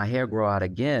I let my hair grow out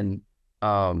again.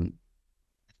 I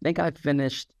think I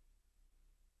finished.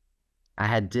 I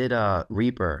had did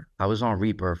Reaper. I was on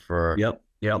Reaper for Yep.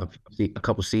 Yep. a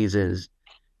couple seasons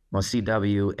on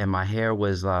CW, and my hair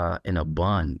was in a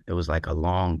bun. It was like a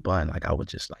long bun. Like I would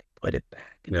just like put it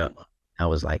back. Yeah. I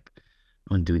was like,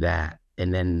 I'm gonna do that.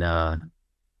 And then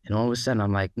and all of a sudden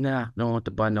I'm like, nah, don't want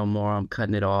the bun no more. I'm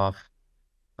cutting it off.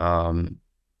 Um,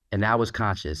 and that was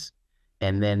conscious.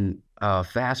 And then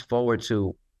fast forward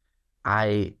to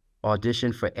I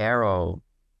auditioned for Arrow,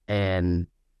 and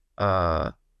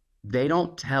uh they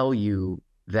don't tell you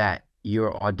that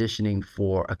you're auditioning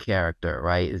for a character,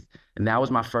 right? And that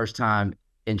was my first time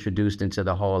introduced into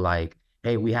the whole like,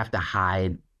 hey, we have to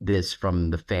hide this from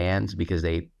the fans because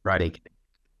they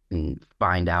can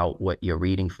find out what you're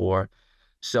reading for.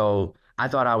 So I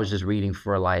thought I was just reading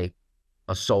for like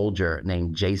a soldier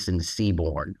named Jason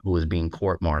Seaborn who was being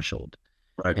court-martialed.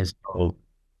 Right. And so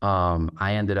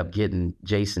I ended up getting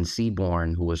Jason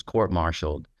Seaborn, who was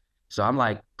court-martialed. So I'm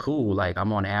like, cool, like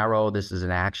I'm on Arrow, this is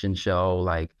an action show,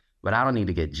 like, but I don't need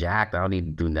to get jacked. I don't need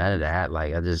to do none of that.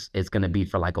 Like it's gonna be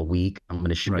for like a week. I'm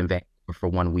gonna shoot in Vancouver for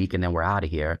 1 week and then we're out of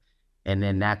here. And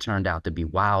then that turned out to be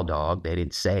Wild Dog. They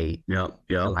didn't say. Yeah.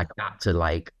 Yeah. Until I got to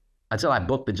like until I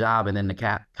booked the job, and then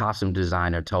the costume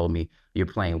designer told me you're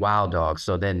playing Wild Dog.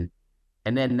 So then,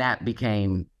 and then that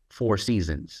became 4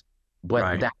 seasons.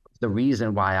 But that was the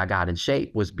reason why I got in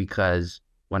shape, was because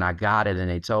when I got it and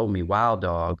they told me Wild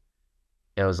Dog,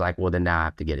 it was like, well, then now I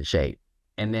have to get in shape.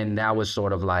 And then that was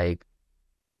sort of like,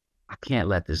 I can't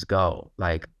let this go.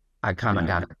 Like I kind of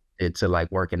got into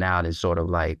like working out and sort of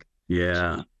like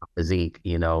physique,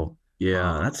 you know.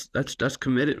 Yeah, that's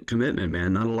commitment,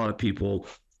 man. Not a lot of people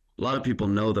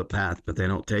know the path, but they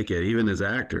don't take it, even as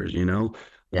actors, you know.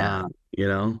 Yeah. You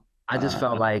know. I just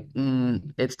felt like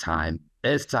it's time.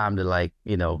 It's time to like,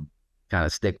 you know, kind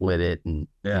of stick with it and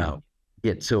you know,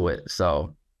 get to it.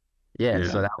 So so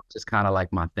that was just kind of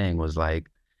like my thing, was like,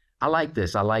 I like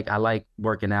this. I like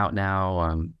working out now.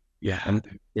 And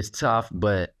it's tough,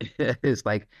 but it's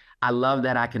like I love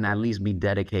that I can at least be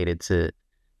dedicated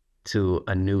to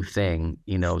a new thing,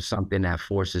 you know, something that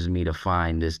forces me to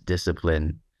find this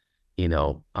discipline, you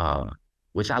know,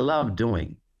 which I love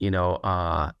doing. You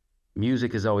know,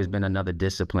 music has always been another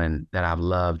discipline that I've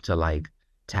loved to like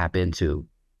tap into.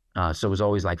 So it was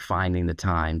always like finding the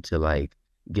time to like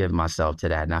give myself to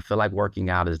that. And I feel like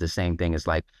working out is the same thing. It's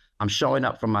like I'm showing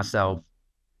up for myself.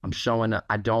 I'm showing up.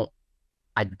 I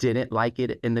didn't like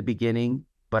it in the beginning,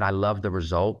 but I love the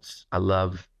results. I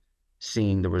love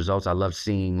seeing the results. I love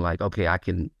seeing like, okay, I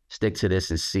can stick to this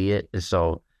and see it. And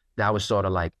so that was sort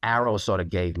of like Arrow sort of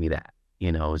gave me that,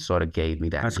 you know, it sort of gave me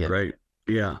that. That's great.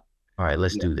 Yeah. All right,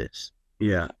 let's do this.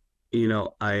 Yeah. You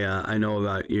know, I know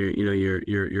about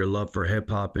your love for hip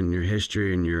hop and your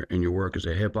history and your work as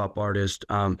a hip hop artist.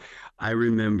 I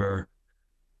remember,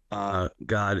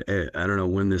 God, I don't know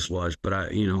when this was, but I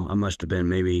must have been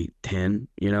maybe 10,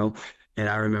 you know, and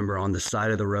I remember on the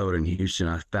side of the road in Houston,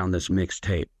 I found this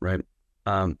mixtape, right?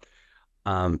 And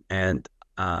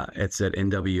it said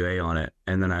NWA on it,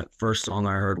 and then the first song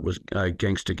I heard was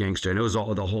Gangsta Gangsta, and it was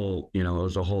all it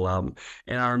was a whole album,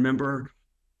 and I remember.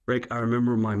 Rick, I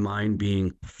remember my mind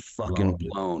being fucking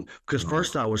blown, because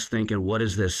first I was thinking, what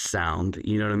is this sound?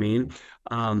 You know what I mean?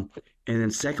 And then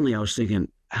secondly, I was thinking,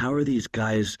 how are these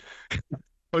guys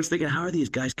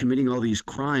committing all these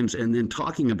crimes and then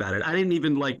talking about it? I didn't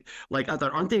even like I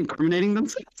thought, aren't they incriminating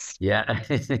themselves? Yeah.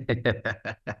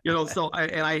 You know, so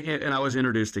I was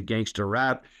introduced to gangster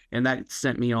rap, and that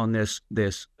sent me on this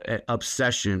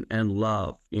obsession and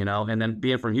love, you know. And then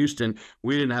being from Houston,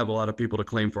 we didn't have a lot of people to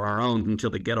claim for our own until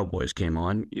the Ghetto Boys came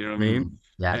on. You know what I mean?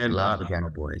 Yeah, I love the Ghetto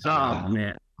Boys. Oh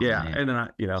man. Yeah, man. and then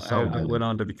I went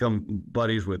on to become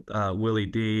buddies with Willie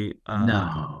D.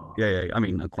 No. Yeah. I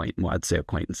mean, I'd say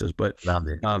acquaintances, but love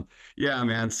it. Yeah,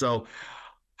 man. So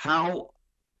how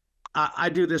I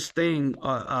do this thing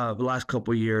the last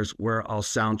couple of years where I'll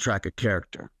soundtrack a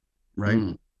character,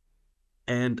 right?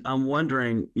 And I'm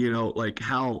wondering, you know, like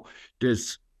how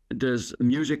does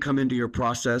music come into your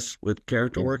process with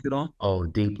character work at all? Oh,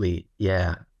 deeply.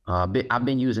 Yeah. I've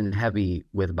been using Heavy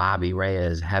with Bobby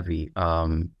Reyes. Heavy.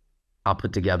 I'll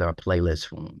put together a playlist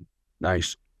for him.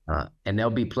 Nice. And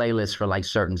there'll be playlists for like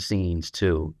certain scenes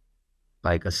too.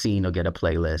 Like a scene will get a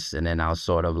playlist, and then I'll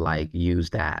sort of like use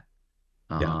that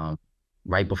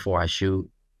right before I shoot.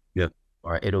 Yeah.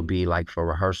 Or it'll be like for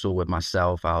rehearsal with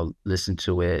myself. I'll listen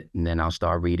to it, and then I'll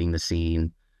start reading the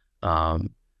scene. I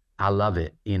love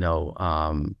it. You know,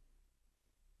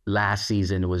 last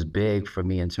season it was big for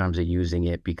me in terms of using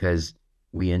it because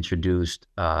we introduced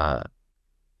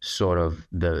sort of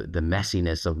the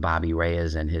messiness of Bobby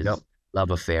Reyes and his Yep.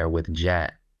 love affair with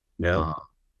Jet. Yep. Um,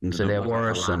 And so the there was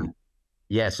a divorce lot. and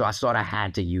Yeah, so I sort of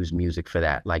had to use music for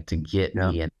that, like to get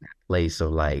yeah, me in that place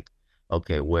of like,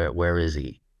 okay, where is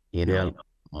he? You yeah, know?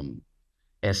 Um,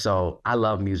 and so I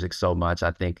love music so much.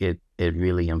 I think it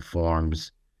really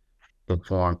informs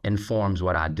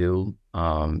what I do.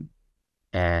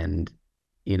 And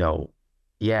you know,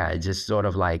 yeah, it just sort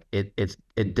of like it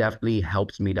definitely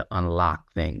helps me to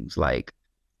unlock things, like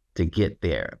to get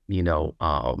there.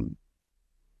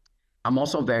 I'm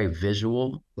also very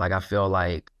visual. Like I feel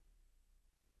like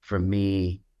for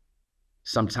me,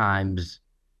 sometimes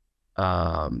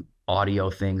audio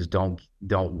things don't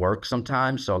work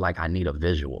sometimes. So like I need a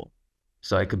visual.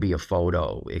 So it could be a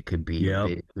photo, it could be yep,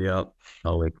 video, yep,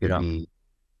 it could yep, be,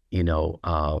 you know,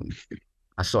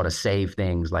 I sort of save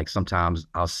things. Like sometimes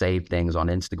I'll save things on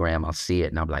Instagram. I'll see it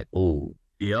and I'm like, ooh,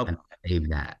 yep. and I save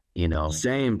that, you know.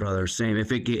 Same, brother. Same.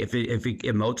 If it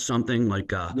emotes something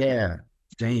like Yeah.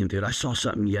 same, dude. I saw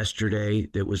something yesterday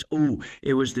that was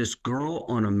it was this girl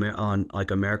on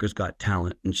like America's Got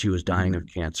Talent, and she was dying of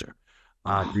cancer.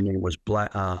 Her name was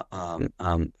Black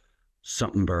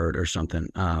something Bird or something.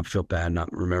 I feel bad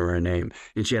not remember her name.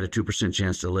 And she had a 2%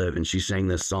 chance to live, and she sang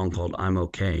this song called "I'm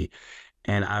Okay."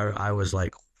 And I was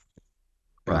like,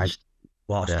 I Crushed.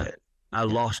 lost Yeah. it. I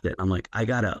lost it. I'm like, I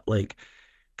gotta like,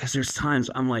 because there's times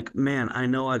I'm like, man, I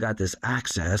know I got this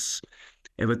access,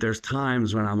 but there's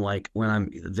times when I'm like, when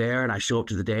I'm there and I show up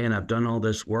to the day and I've done all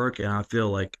this work and I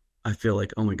feel like,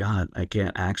 oh my God, I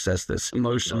can't access this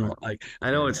emotional. Like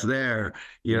I know Yeah. it's there.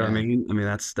 You know what I Yeah. mean? I mean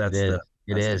that's It that's is. the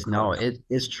It that's the is. No, crux.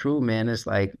 it's true, man. It's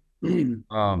like,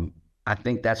 um, I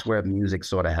think that's where music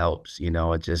sort of helps,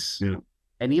 it just, Yeah.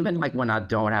 and even like when I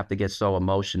don't have to get so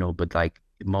emotional, but like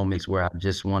moments where I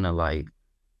just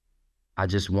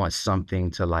want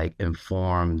something to like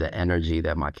inform the energy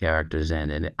that my character's in.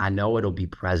 And I know it'll be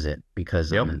present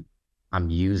because Yep. I'm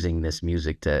using this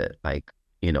music to like,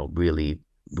 really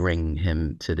bring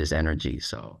him to this energy.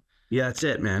 So Yeah, that's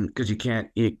it, man. Because you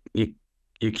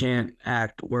can't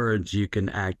act words. You can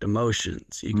act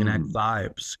emotions. You can act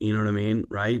vibes. You know what I mean,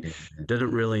 right? yeah,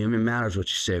 Doesn't really. I mean, it matters what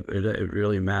you say, but it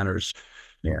really matters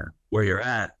yeah, where you're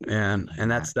at, and yeah,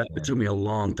 that's that. It yeah. took me a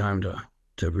long time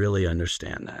to really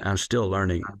understand that. I'm still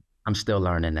learning. I'm still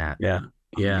learning that. Yeah,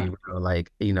 I'm gonna yeah, be real,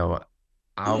 like,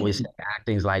 I always say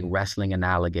acting's like wrestling an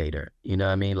alligator. You know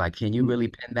what I mean? Like, can you really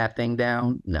pin that thing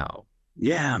down? No.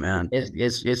 yeah, man.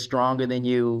 It's stronger than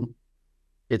you.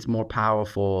 It's more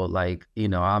powerful. Like,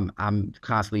 I'm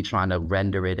constantly trying to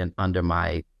render it and under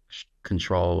my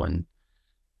control, and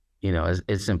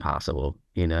it's impossible.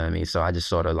 You know what I mean? So I just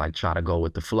sort of like try to go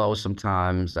with the flow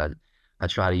sometimes. I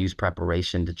try to use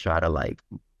preparation to try to like,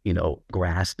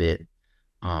 grasp it.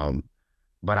 Um,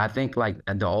 but I think like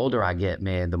the older I get,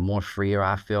 man, the more freer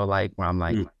I feel, like where I'm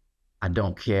like, Mm, I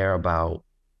don't care about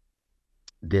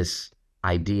this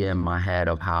idea in my head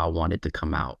of how I want it to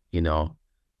come out, I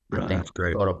bro, think that's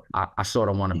great. I sort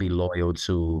of want to be loyal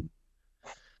to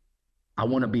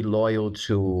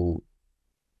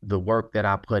the work that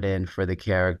I put in for the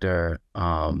character,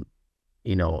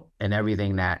 and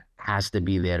everything that has to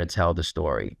be there to tell the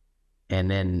story. And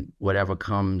then whatever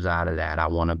comes out of that, I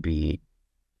would be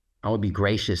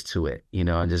gracious to it,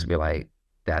 and just be like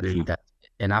Yeah, that.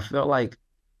 And I feel like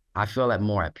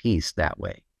more at peace that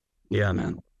way. yeah,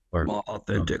 man. Or Well,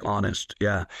 authentic, honest.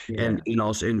 Yeah, yeah,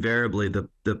 and so invariably the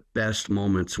best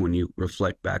moments when you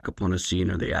reflect back upon a scene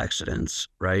are the accidents,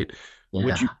 right?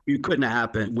 Which yeah, you couldn't have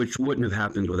happened, which wouldn't have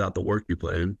happened without the work you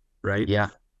put in, right? yeah.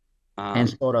 And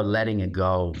Um, sort of letting it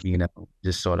go,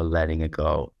 just sort of letting it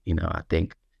go. I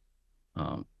think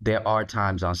there are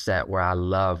times on set where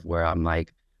where I'm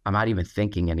like, I'm not even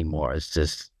thinking anymore. It's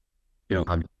just, you know,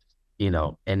 I'm,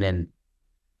 and then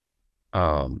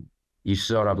you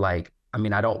sort of like, I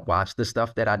mean, I don't watch the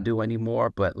stuff that I do anymore,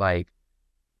 but like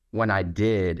when I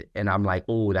did, and I'm like,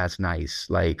 oh, that's nice.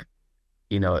 Like,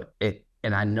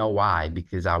 and I know why,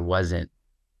 because I wasn't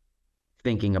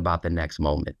thinking about the next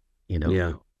moment, you know.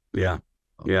 yeah, yeah,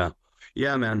 yeah,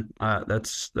 yeah, man.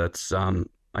 That's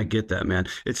I get that, man.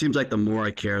 It seems like the more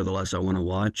I care, the less I want to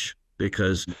watch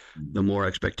because the more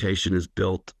expectation is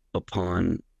built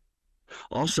upon.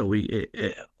 Also,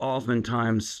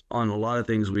 oftentimes on a lot of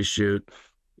things we shoot,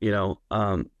 you know,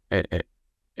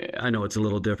 I know it's a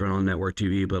little different on network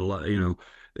TV, but a lot,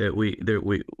 that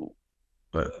we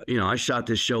I shot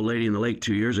this show Lady in the Lake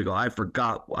 2 years ago. I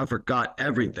forgot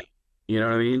everything. You know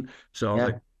what I mean? So I was Yeah.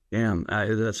 like, damn.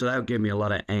 So that gave me a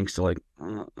lot of angst. Like,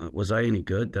 was I any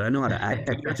good? Did I know how to act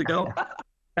 2 years ago?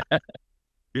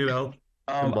 You know,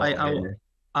 Come I, on, I man.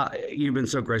 You've been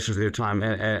so gracious with your time,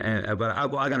 but I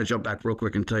got to jump back real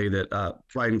quick and tell you that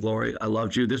Pride and Glory, I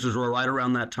loved you. This was right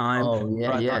around that time Oh yeah,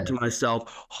 where I yeah. thought to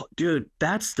myself, "Oh, dude,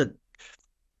 that's the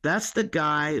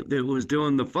guy that was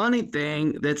doing the funny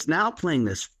thing that's now playing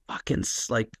this fucking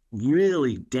like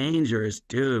really dangerous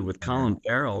dude with Yeah. Colin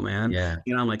Farrell, man." Yeah.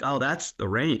 I'm like, oh, that's the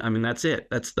range. I mean, that's it.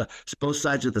 That's it's both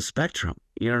sides of the spectrum.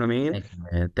 You know what I mean? Thank you,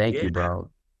 man. Thank Yeah. you, bro.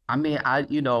 I mean,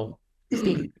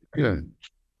 Steve,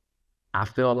 I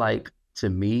feel like to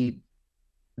me,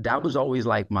 that was always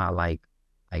like my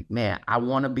man, I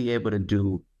want to be able to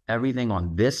do everything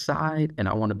on this side and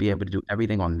I want to be able to do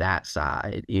everything on that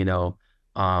side, you know.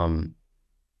 Um,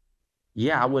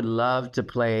 yeah, I would love to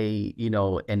play,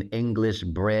 an English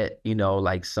Brit,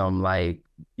 like some like,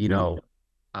 you Yeah. know,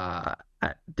 I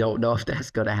don't know if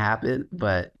that's gonna happen,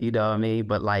 but you know what I mean?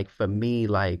 But like for me,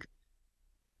 like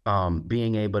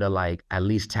being able to like at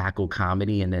least tackle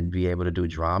comedy and then be able to do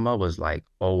drama was like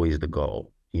always the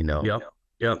goal, you know. Yep.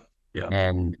 Yep. Yep.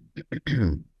 And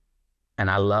and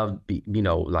I love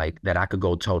like that I could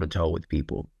go toe to toe with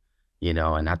people,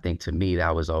 and I think to me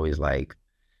that was always like,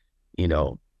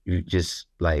 you just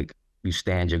like you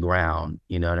stand your ground,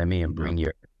 you know what I mean, and bring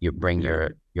your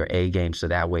A game so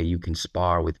that way you can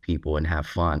spar with people and have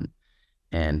fun.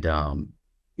 And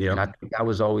Yep. and I think that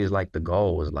was always like the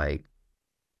goal was like,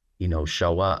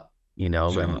 show up,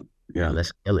 So, and yeah.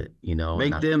 let's kill it,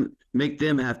 Make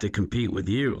them have to compete with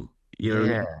you. You know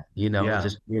what I mean? Yeah.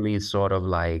 just really sort of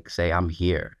like say I'm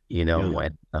here, Yeah.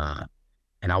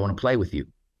 and I want to play with you.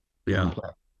 I Yeah. want to play.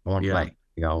 I want to Yeah. play,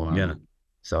 Yeah.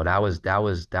 So that was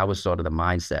sort of the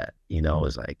mindset, it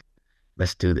was like,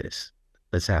 let's do this.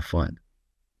 Let's have fun.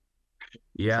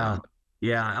 Yeah. So,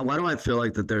 Yeah. Why do I feel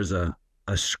like that there's a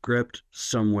script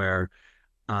somewhere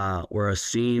where a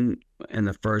scene in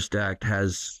the first act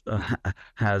has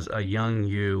a young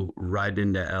you ride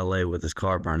into LA with his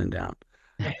car burning down?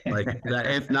 Like that,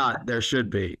 if not, there should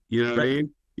be. You know what I mean?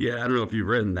 Yeah, I don't know if you've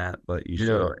written that, but you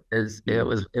should.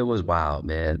 it was wild,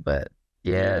 man. But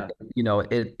yeah,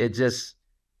 it just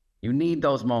you need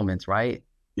those moments, right?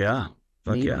 Yeah.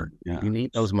 Fuck Need yeah. them. Yeah. You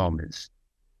need those moments.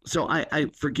 So I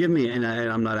forgive me, and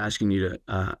I'm not asking you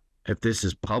to if this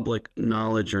is public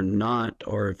knowledge or not,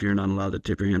 or if you're not allowed to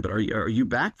tip your hand. But are you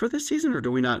back for this season, or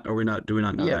do we not? Do we not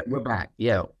know Yeah, that? we're back.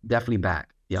 Yeah, definitely back.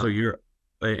 Yeah. So you're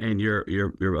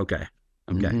okay.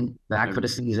 Okay. Back for the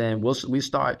season. We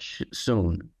start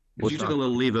soon. You took a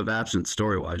little leave of absence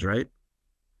story wise, right?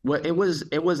 Well, it was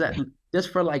just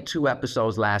for like 2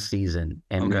 episodes last season,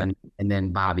 and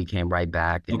then Bobby came right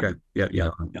back. And, Okay. Yeah.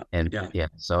 Yeah. Yeah.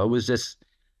 So it was just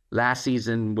last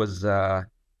season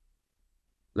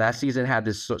had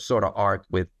this sort of arc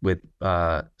with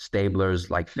Stabler's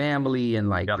like family, and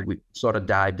like we sort of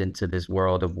dived into this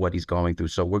world of what he's going through.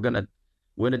 So we're gonna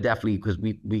definitely, because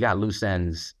we got loose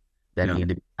ends that need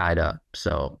to be tied up.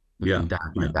 So we can dive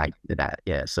right back into that.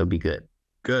 Yeah. So be good.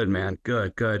 Good, man.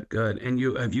 Good. And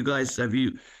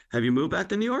have you moved back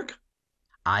to New York?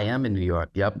 I am in New York.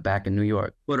 Yep, back in New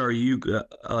York. What are you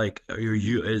like?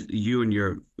 Is you and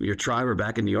your tribe are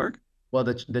back in New York? Well,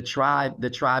 the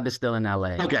tribe is still in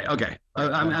LA. Okay.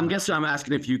 I'm guessing I'm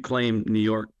asking if you claim New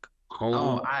York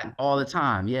home. Oh, all the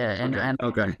time. Yeah, and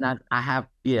Okay. I have.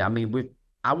 Yeah, I mean,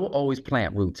 I will always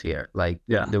plant roots here. Like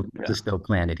the roots are still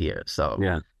planted here. So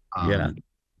Yeah.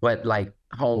 But like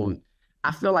home,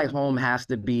 I feel like home has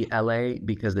to be LA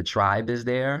because the tribe is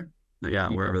there. Yeah,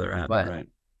 wherever they're at. But Right.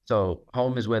 so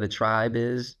home is where the tribe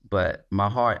is, but my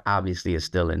heart obviously is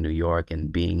still in New York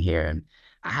and being here. And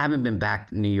I haven't been back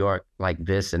to New York like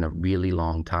this in a really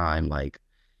long time. Like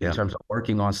in terms of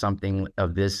working on something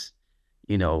of this,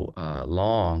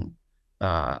 long,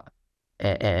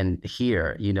 and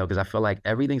here, because I feel like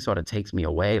everything sort of takes me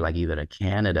away, like either to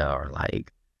Canada or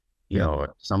like,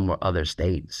 or some other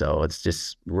state. So it's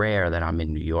just rare that I'm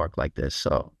in New York like this.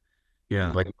 So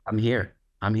Yeah. but I'm here,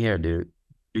 dude.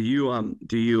 Do you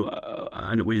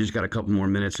I know we just got a couple more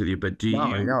minutes with you, but do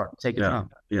you No, take your time.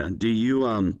 Yeah. Do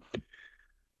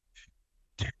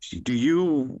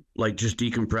you like just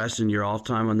decompress in your off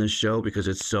time on this show because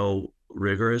it's so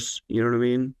rigorous? You know what I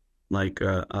mean? Like,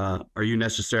 are you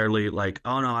necessarily like,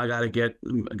 oh no, I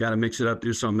gotta mix it up,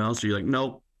 do something else? Or you're like,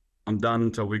 nope, I'm done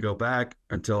until we go back,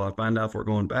 until I find out if we're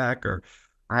going back, or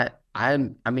I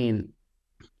mean,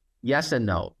 yes and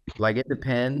no. Like it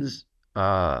depends.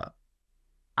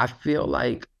 I feel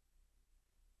like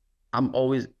I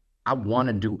want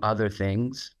to do other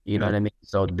things. You know what I mean?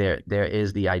 So there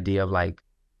is the idea of like,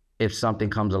 if something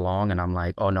comes along and I'm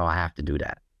like, oh no, I have to do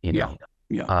that.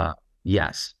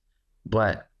 Yes.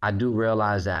 But I do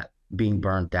realize that being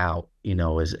burnt out,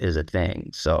 is a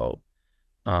thing. So,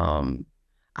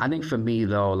 I think for me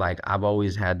though, like I've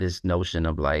always had this notion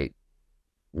of like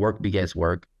work begets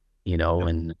work, you know, Yep.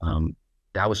 and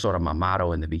that was sort of my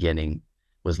motto in the beginning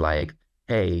was like,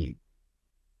 hey,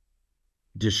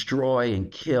 destroy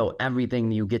and kill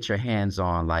everything you get your hands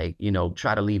on, like, you know,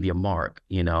 try to leave your mark,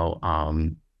 you know.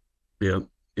 Yep.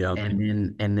 Yep.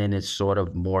 And then it sort of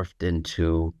morphed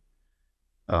into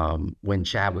when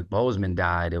Chadwick Boseman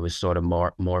died, it was sort of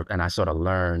more, and I sort of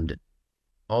learned,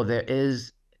 oh, there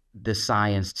is the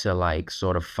science to like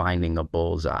sort of finding a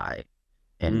bullseye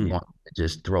and Mm. want to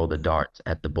just throw the darts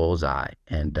at the bullseye.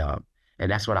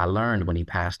 And that's what I learned when he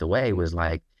passed away was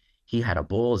like he had a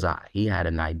bullseye. He had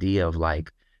an idea of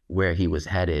like where he was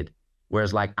headed.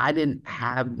 Whereas like I didn't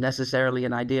have necessarily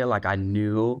an idea. Like I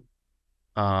knew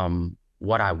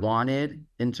what I wanted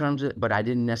in terms of, but I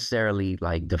didn't necessarily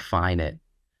like define it.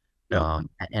 Yep.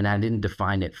 And I didn't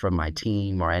define it for my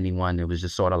team or anyone. It was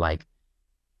just sort of like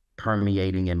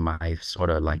permeating in my sort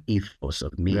of like ethos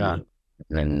of me. Yeah.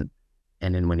 And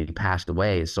and then when he passed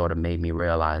away, it sort of made me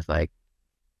realize like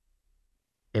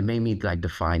it made me like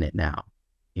define it now,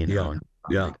 you Yeah. know. And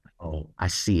I'm Yeah. like, oh, I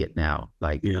see it now.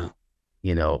 Like, Yeah.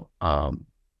 you know,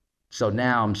 so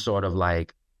now I'm sort of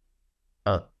like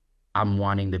uh I'm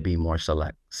wanting to be more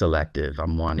selective.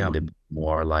 I'm wanting Yep. to be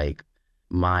more like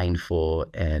mindful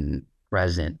and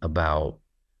present about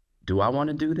do I want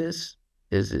to do this?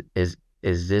 Is it is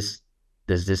this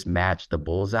does this match the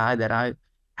bullseye that I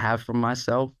have for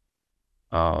myself?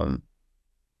 Um,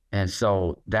 and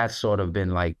so that's sort of been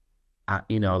like,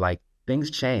 you know, like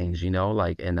things change, you know,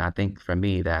 like, and I think for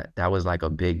me that was like a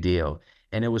big deal.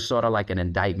 And it was sort of like an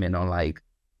indictment on like,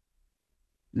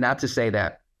 not to say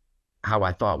that how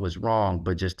I thought was wrong,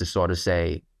 but just to sort of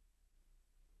say,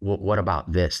 what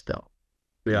about this though?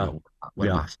 You Yeah. know, what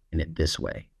Yeah. about seeing it this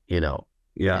way? You know,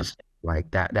 Yeah. it's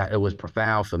like that it was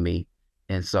profound for me.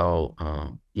 And so,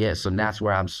 yeah, so that's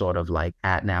where I'm sort of like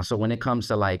at now. So when it comes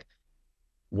to like,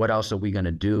 what else are we going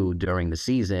to do during the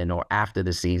season or after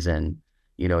the season?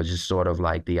 You know, just sort of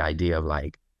like the idea of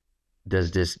like,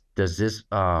 does this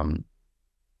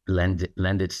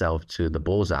lend itself to the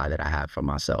bullseye that I have for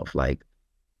myself, like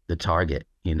the target,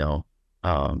 you know?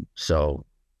 So,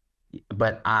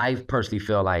 but I personally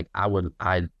feel like I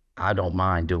don't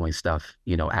mind doing stuff,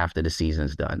 you know, after the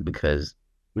season's done because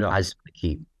Yeah. I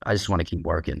just want to keep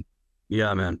working.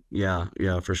 Yeah, man. Yeah.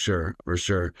 Yeah, for sure. For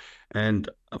sure. And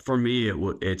for me,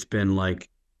 it's been like,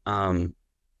 um,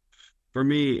 for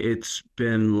me, it's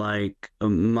been like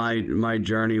my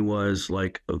journey was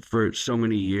like for so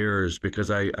many years because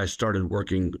I started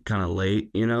working kind of late,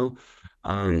 you know,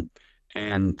 um,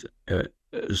 and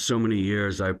so many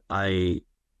years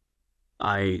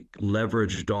I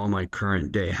leveraged all my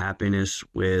current day happiness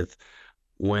with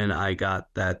when I got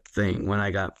that thing, when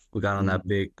we got on that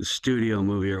big studio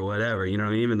movie or whatever, you know what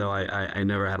I mean? Even though I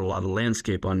never had a lot of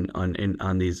landscape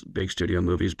on these big studio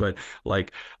movies, but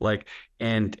like like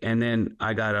and then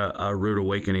I got a rude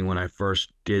awakening when I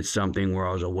first did something where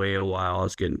I was away a while, I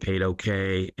was getting paid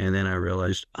okay, and then I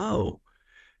realized, oh,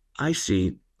 I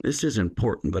see, this is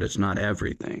important, but it's not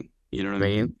everything. You know what I Right?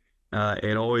 mean?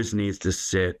 It always needs to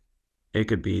sit. It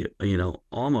could be, you know,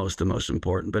 almost the most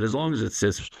important, but as long as it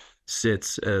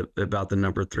sits about the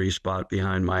number three spot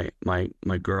behind my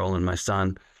girl and my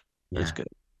son, that's Yeah. good.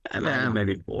 And then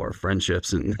maybe four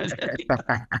friendships and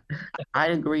I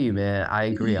agree, man. I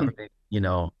agree. I think, you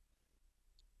know,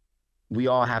 we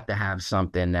all have to have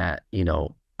something that, you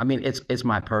know, I mean, it's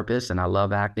my purpose and I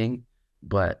love acting,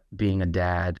 but being a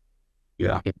dad,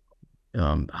 yeah,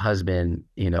 husband,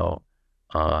 you know,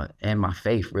 and my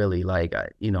faith really, like,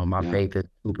 you know, my yeah, faith is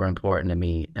super important to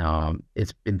me.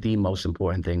 It's the most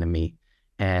important thing to me.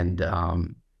 And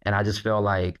I just feel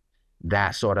like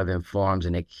that sort of informs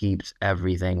and it keeps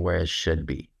everything where it should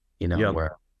be, you know, yeah,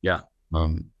 where, yeah,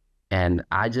 um, and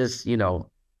I just, you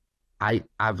know,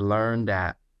 I've learned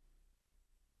that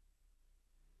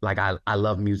like I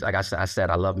love music. Like I said,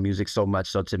 I love music so much.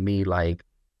 So to me, like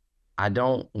I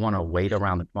don't want to wait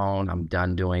around the phone. I'm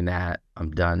done doing that.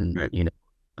 I'm done, right, you know,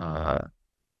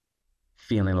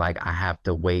 feeling like I have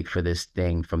to wait for this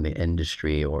thing from the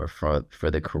industry or for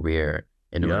the career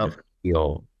in order yep, to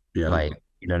feel yeah, like,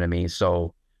 you know what I mean?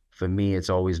 So for me, it's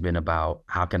always been about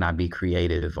how can I be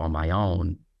creative on my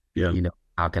own? yeah, You know,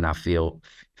 how can I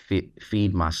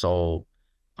feed my soul,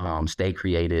 stay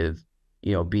creative,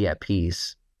 you know, be at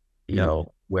peace, you yep,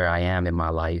 know, where I am in my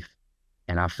life.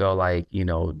 And I feel like, you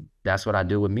know, that's what I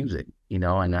do with music, you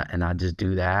know, and I just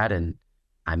do that and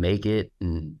I make it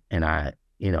and I,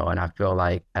 you know, and I feel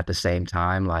like at the same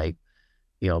time, like,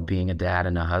 you know, being a dad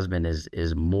and a husband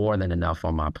is more than enough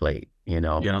on my plate, you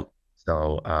know. yeah,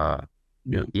 So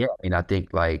yeah, yeah, I mean I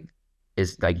think like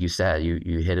it's like you said,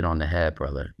 you hit it on the head,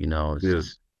 brother. You know, it's Yeah.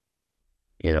 just,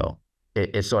 you know,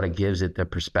 it sort of gives it the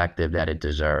perspective that it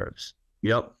deserves.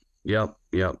 Yep, yep.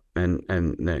 And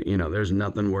you know, there's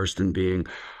nothing worse than being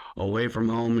away from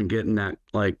home and getting that,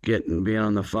 like being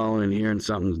on the phone and hearing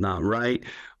something's not right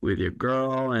with your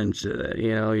girl, and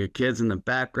you know, your kid's in the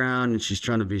background and she's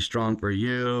trying to be strong for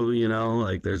you, you know,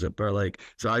 like there's like,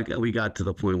 so we got to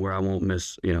the point where I won't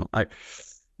miss, you know,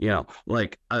 you know,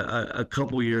 like a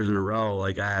couple years in a row,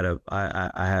 like I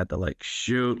had to like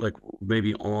shoot like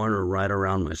maybe on or right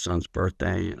around my son's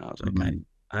birthday, and I was like, Mhm.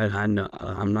 I know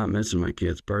I'm not missing my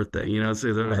kid's birthday, you know.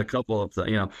 So there was a Right. couple of,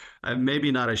 you know,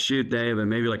 maybe not a shoot day, but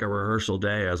maybe like a rehearsal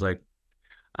day. I was like,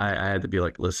 I had to be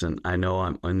like, listen, I know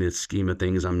I'm in this scheme of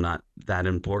things, I'm not that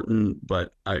important,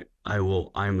 but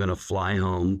I'm gonna fly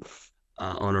home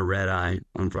on a red eye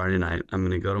on Friday night. I'm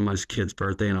gonna go to my kid's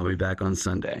birthday, and I'll be back on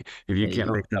Sunday. If you There you can't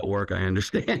go. make that work, I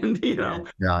understand, you know.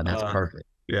 No, that's Uh, perfect.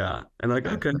 yeah, and like,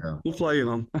 That's okay, real. we'll fly you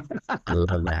home. I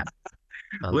love that.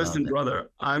 I love Listen, that. brother,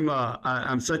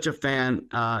 I'm such a fan,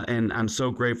 and I'm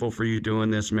so grateful for you doing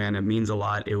this, man. It means a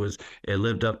lot. It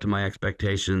lived up to my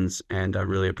expectations, and I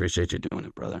really appreciate you doing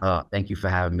it, brother. Thank you for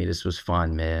having me. This was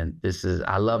fun, man.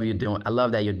 I love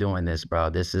that you're doing this, bro.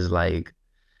 This is like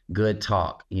good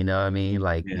talk. You know what I mean?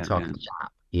 Like we Yeah, talking man.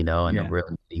 shop, you know, and the Yeah.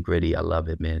 real nitty gritty. I love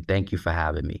it, man. Thank you for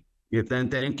having me. Yeah, then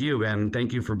thank you, and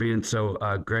thank you for being so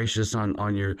gracious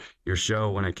on your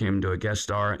show when I came to a guest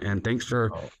star, and Oh, of thanks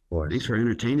course. for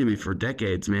entertaining me for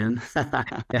decades, man.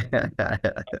 Thank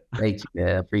you, man.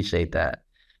 I appreciate that.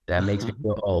 That makes me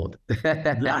feel old. You're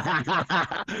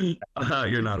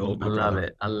not old, I my love brother.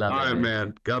 it. I love All it, right, man.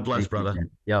 man. God bless, Thank you, brother. man.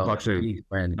 Yo, Talk soon. peace,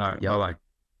 Brandon. All right, bye Yo. bye.